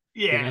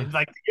 Yeah,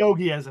 like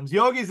Yogi-isms.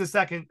 Yogi's the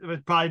second,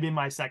 would probably be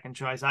my second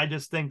choice. I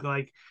just think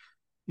like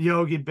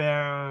Yogi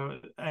Berra,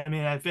 I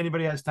mean, if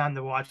anybody has time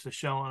to watch the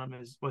show on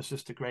him, was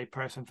just a great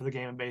person for the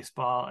game of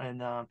baseball.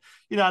 And,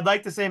 I'd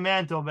like to say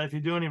Mantle, but if you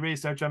do any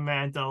research on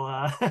Mantle,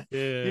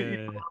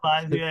 Yogi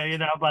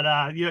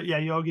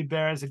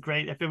Berra is a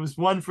great, if it was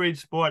one for each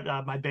sport,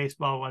 my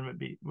baseball one would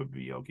be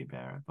Yogi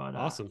Berra. But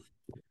awesome.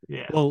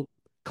 Yeah. Well,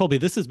 Colby,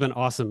 this has been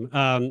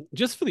awesome.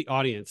 Just for the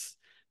audience,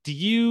 do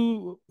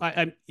you,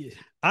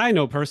 I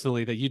know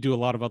personally that you do a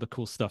lot of other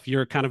cool stuff.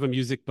 You're kind of a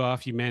music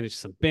buff. You manage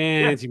some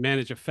bands, You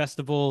manage a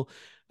festival.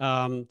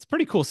 It's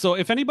pretty cool. So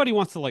if anybody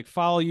wants to like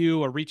follow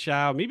you or reach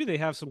out, maybe they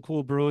have some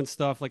cool Bruins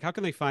stuff, like how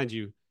can they find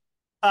you?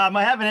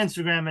 I have an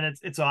Instagram and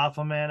it's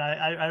awful, man.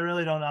 I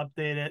really don't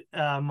update it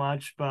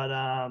much, but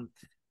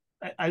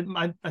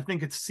I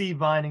think it's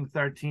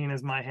CVining13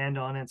 is my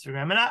handle on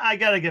Instagram, and I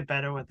got to get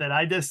better with it.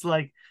 I just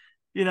like,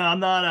 I'm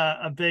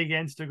not a big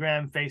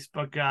Instagram,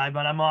 Facebook guy,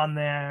 but I'm on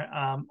there.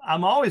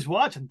 I'm always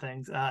watching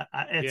things.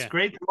 It's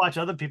great to watch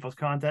other people's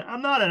content.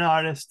 I'm not an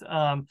artist.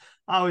 I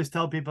always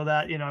tell people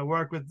that, I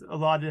work with a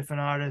lot of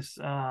different artists,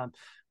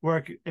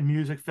 work in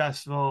music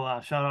festival.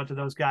 Shout out to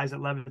those guys at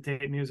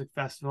Levitate Music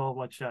Festival,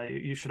 which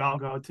you should all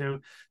go to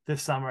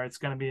this summer. It's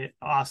going to be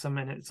awesome,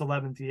 and it's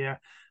 11th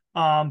year.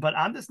 But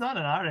I'm just not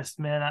an artist,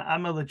 man.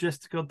 I'm a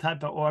logistical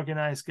type of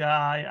organized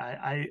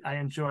guy. I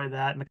enjoy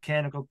that,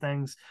 mechanical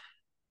things.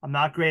 I'm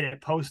not great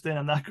at posting.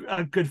 I'm not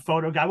a good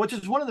photo guy, which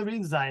is one of the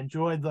reasons I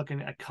enjoyed looking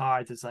at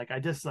cards. It's like,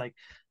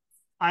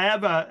 I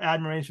have a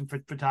admiration for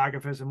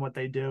photographers and what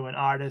they do, and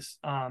artists.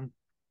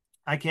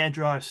 I can't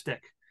draw a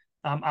stick.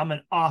 I'm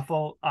an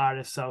awful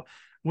artist. So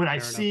when I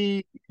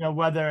see,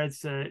 whether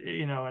it's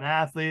an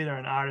athlete or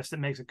an artist that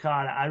makes a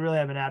card, I really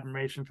have an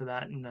admiration for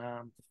that. And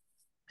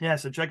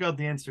so check out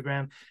the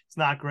Instagram. It's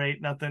not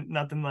great,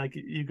 nothing like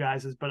you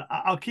guys's, but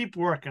I'll keep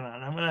working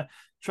on it. I'm gonna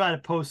try to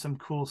post some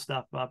cool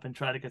stuff up and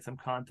try to get some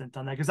content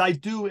on there, because I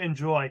do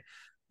enjoy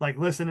like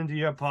listening to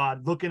your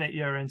pod, looking at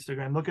your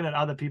Instagram, looking at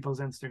other people's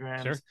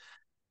Instagrams. Sure.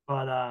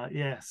 But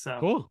so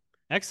cool,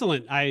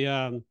 excellent.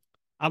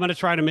 I'm going to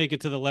try to make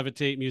it to the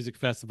Levitate Music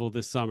Festival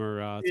this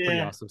summer. It's pretty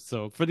awesome.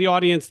 So for the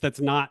audience that's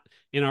not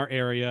in our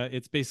area,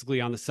 it's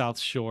basically on the South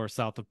Shore,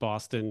 south of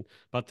Boston,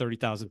 about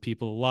 30,000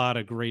 people, a lot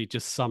of great,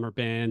 just summer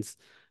bands,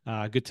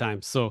 good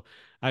times. So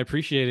I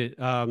appreciate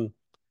it.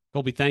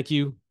 Colby, thank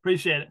you.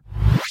 Appreciate it.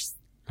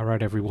 All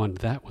right, everyone.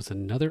 That was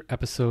another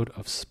episode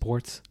of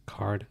Sports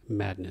Card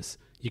Madness.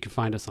 You can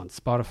find us on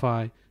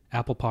Spotify,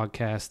 Apple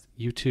Podcasts,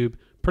 YouTube,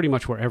 pretty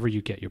much wherever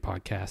you get your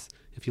podcasts.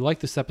 If you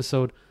like this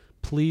episode,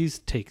 please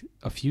take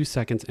a few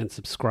seconds and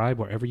subscribe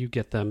wherever you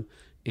get them,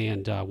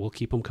 and we'll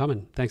keep them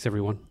coming. Thanks,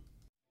 everyone.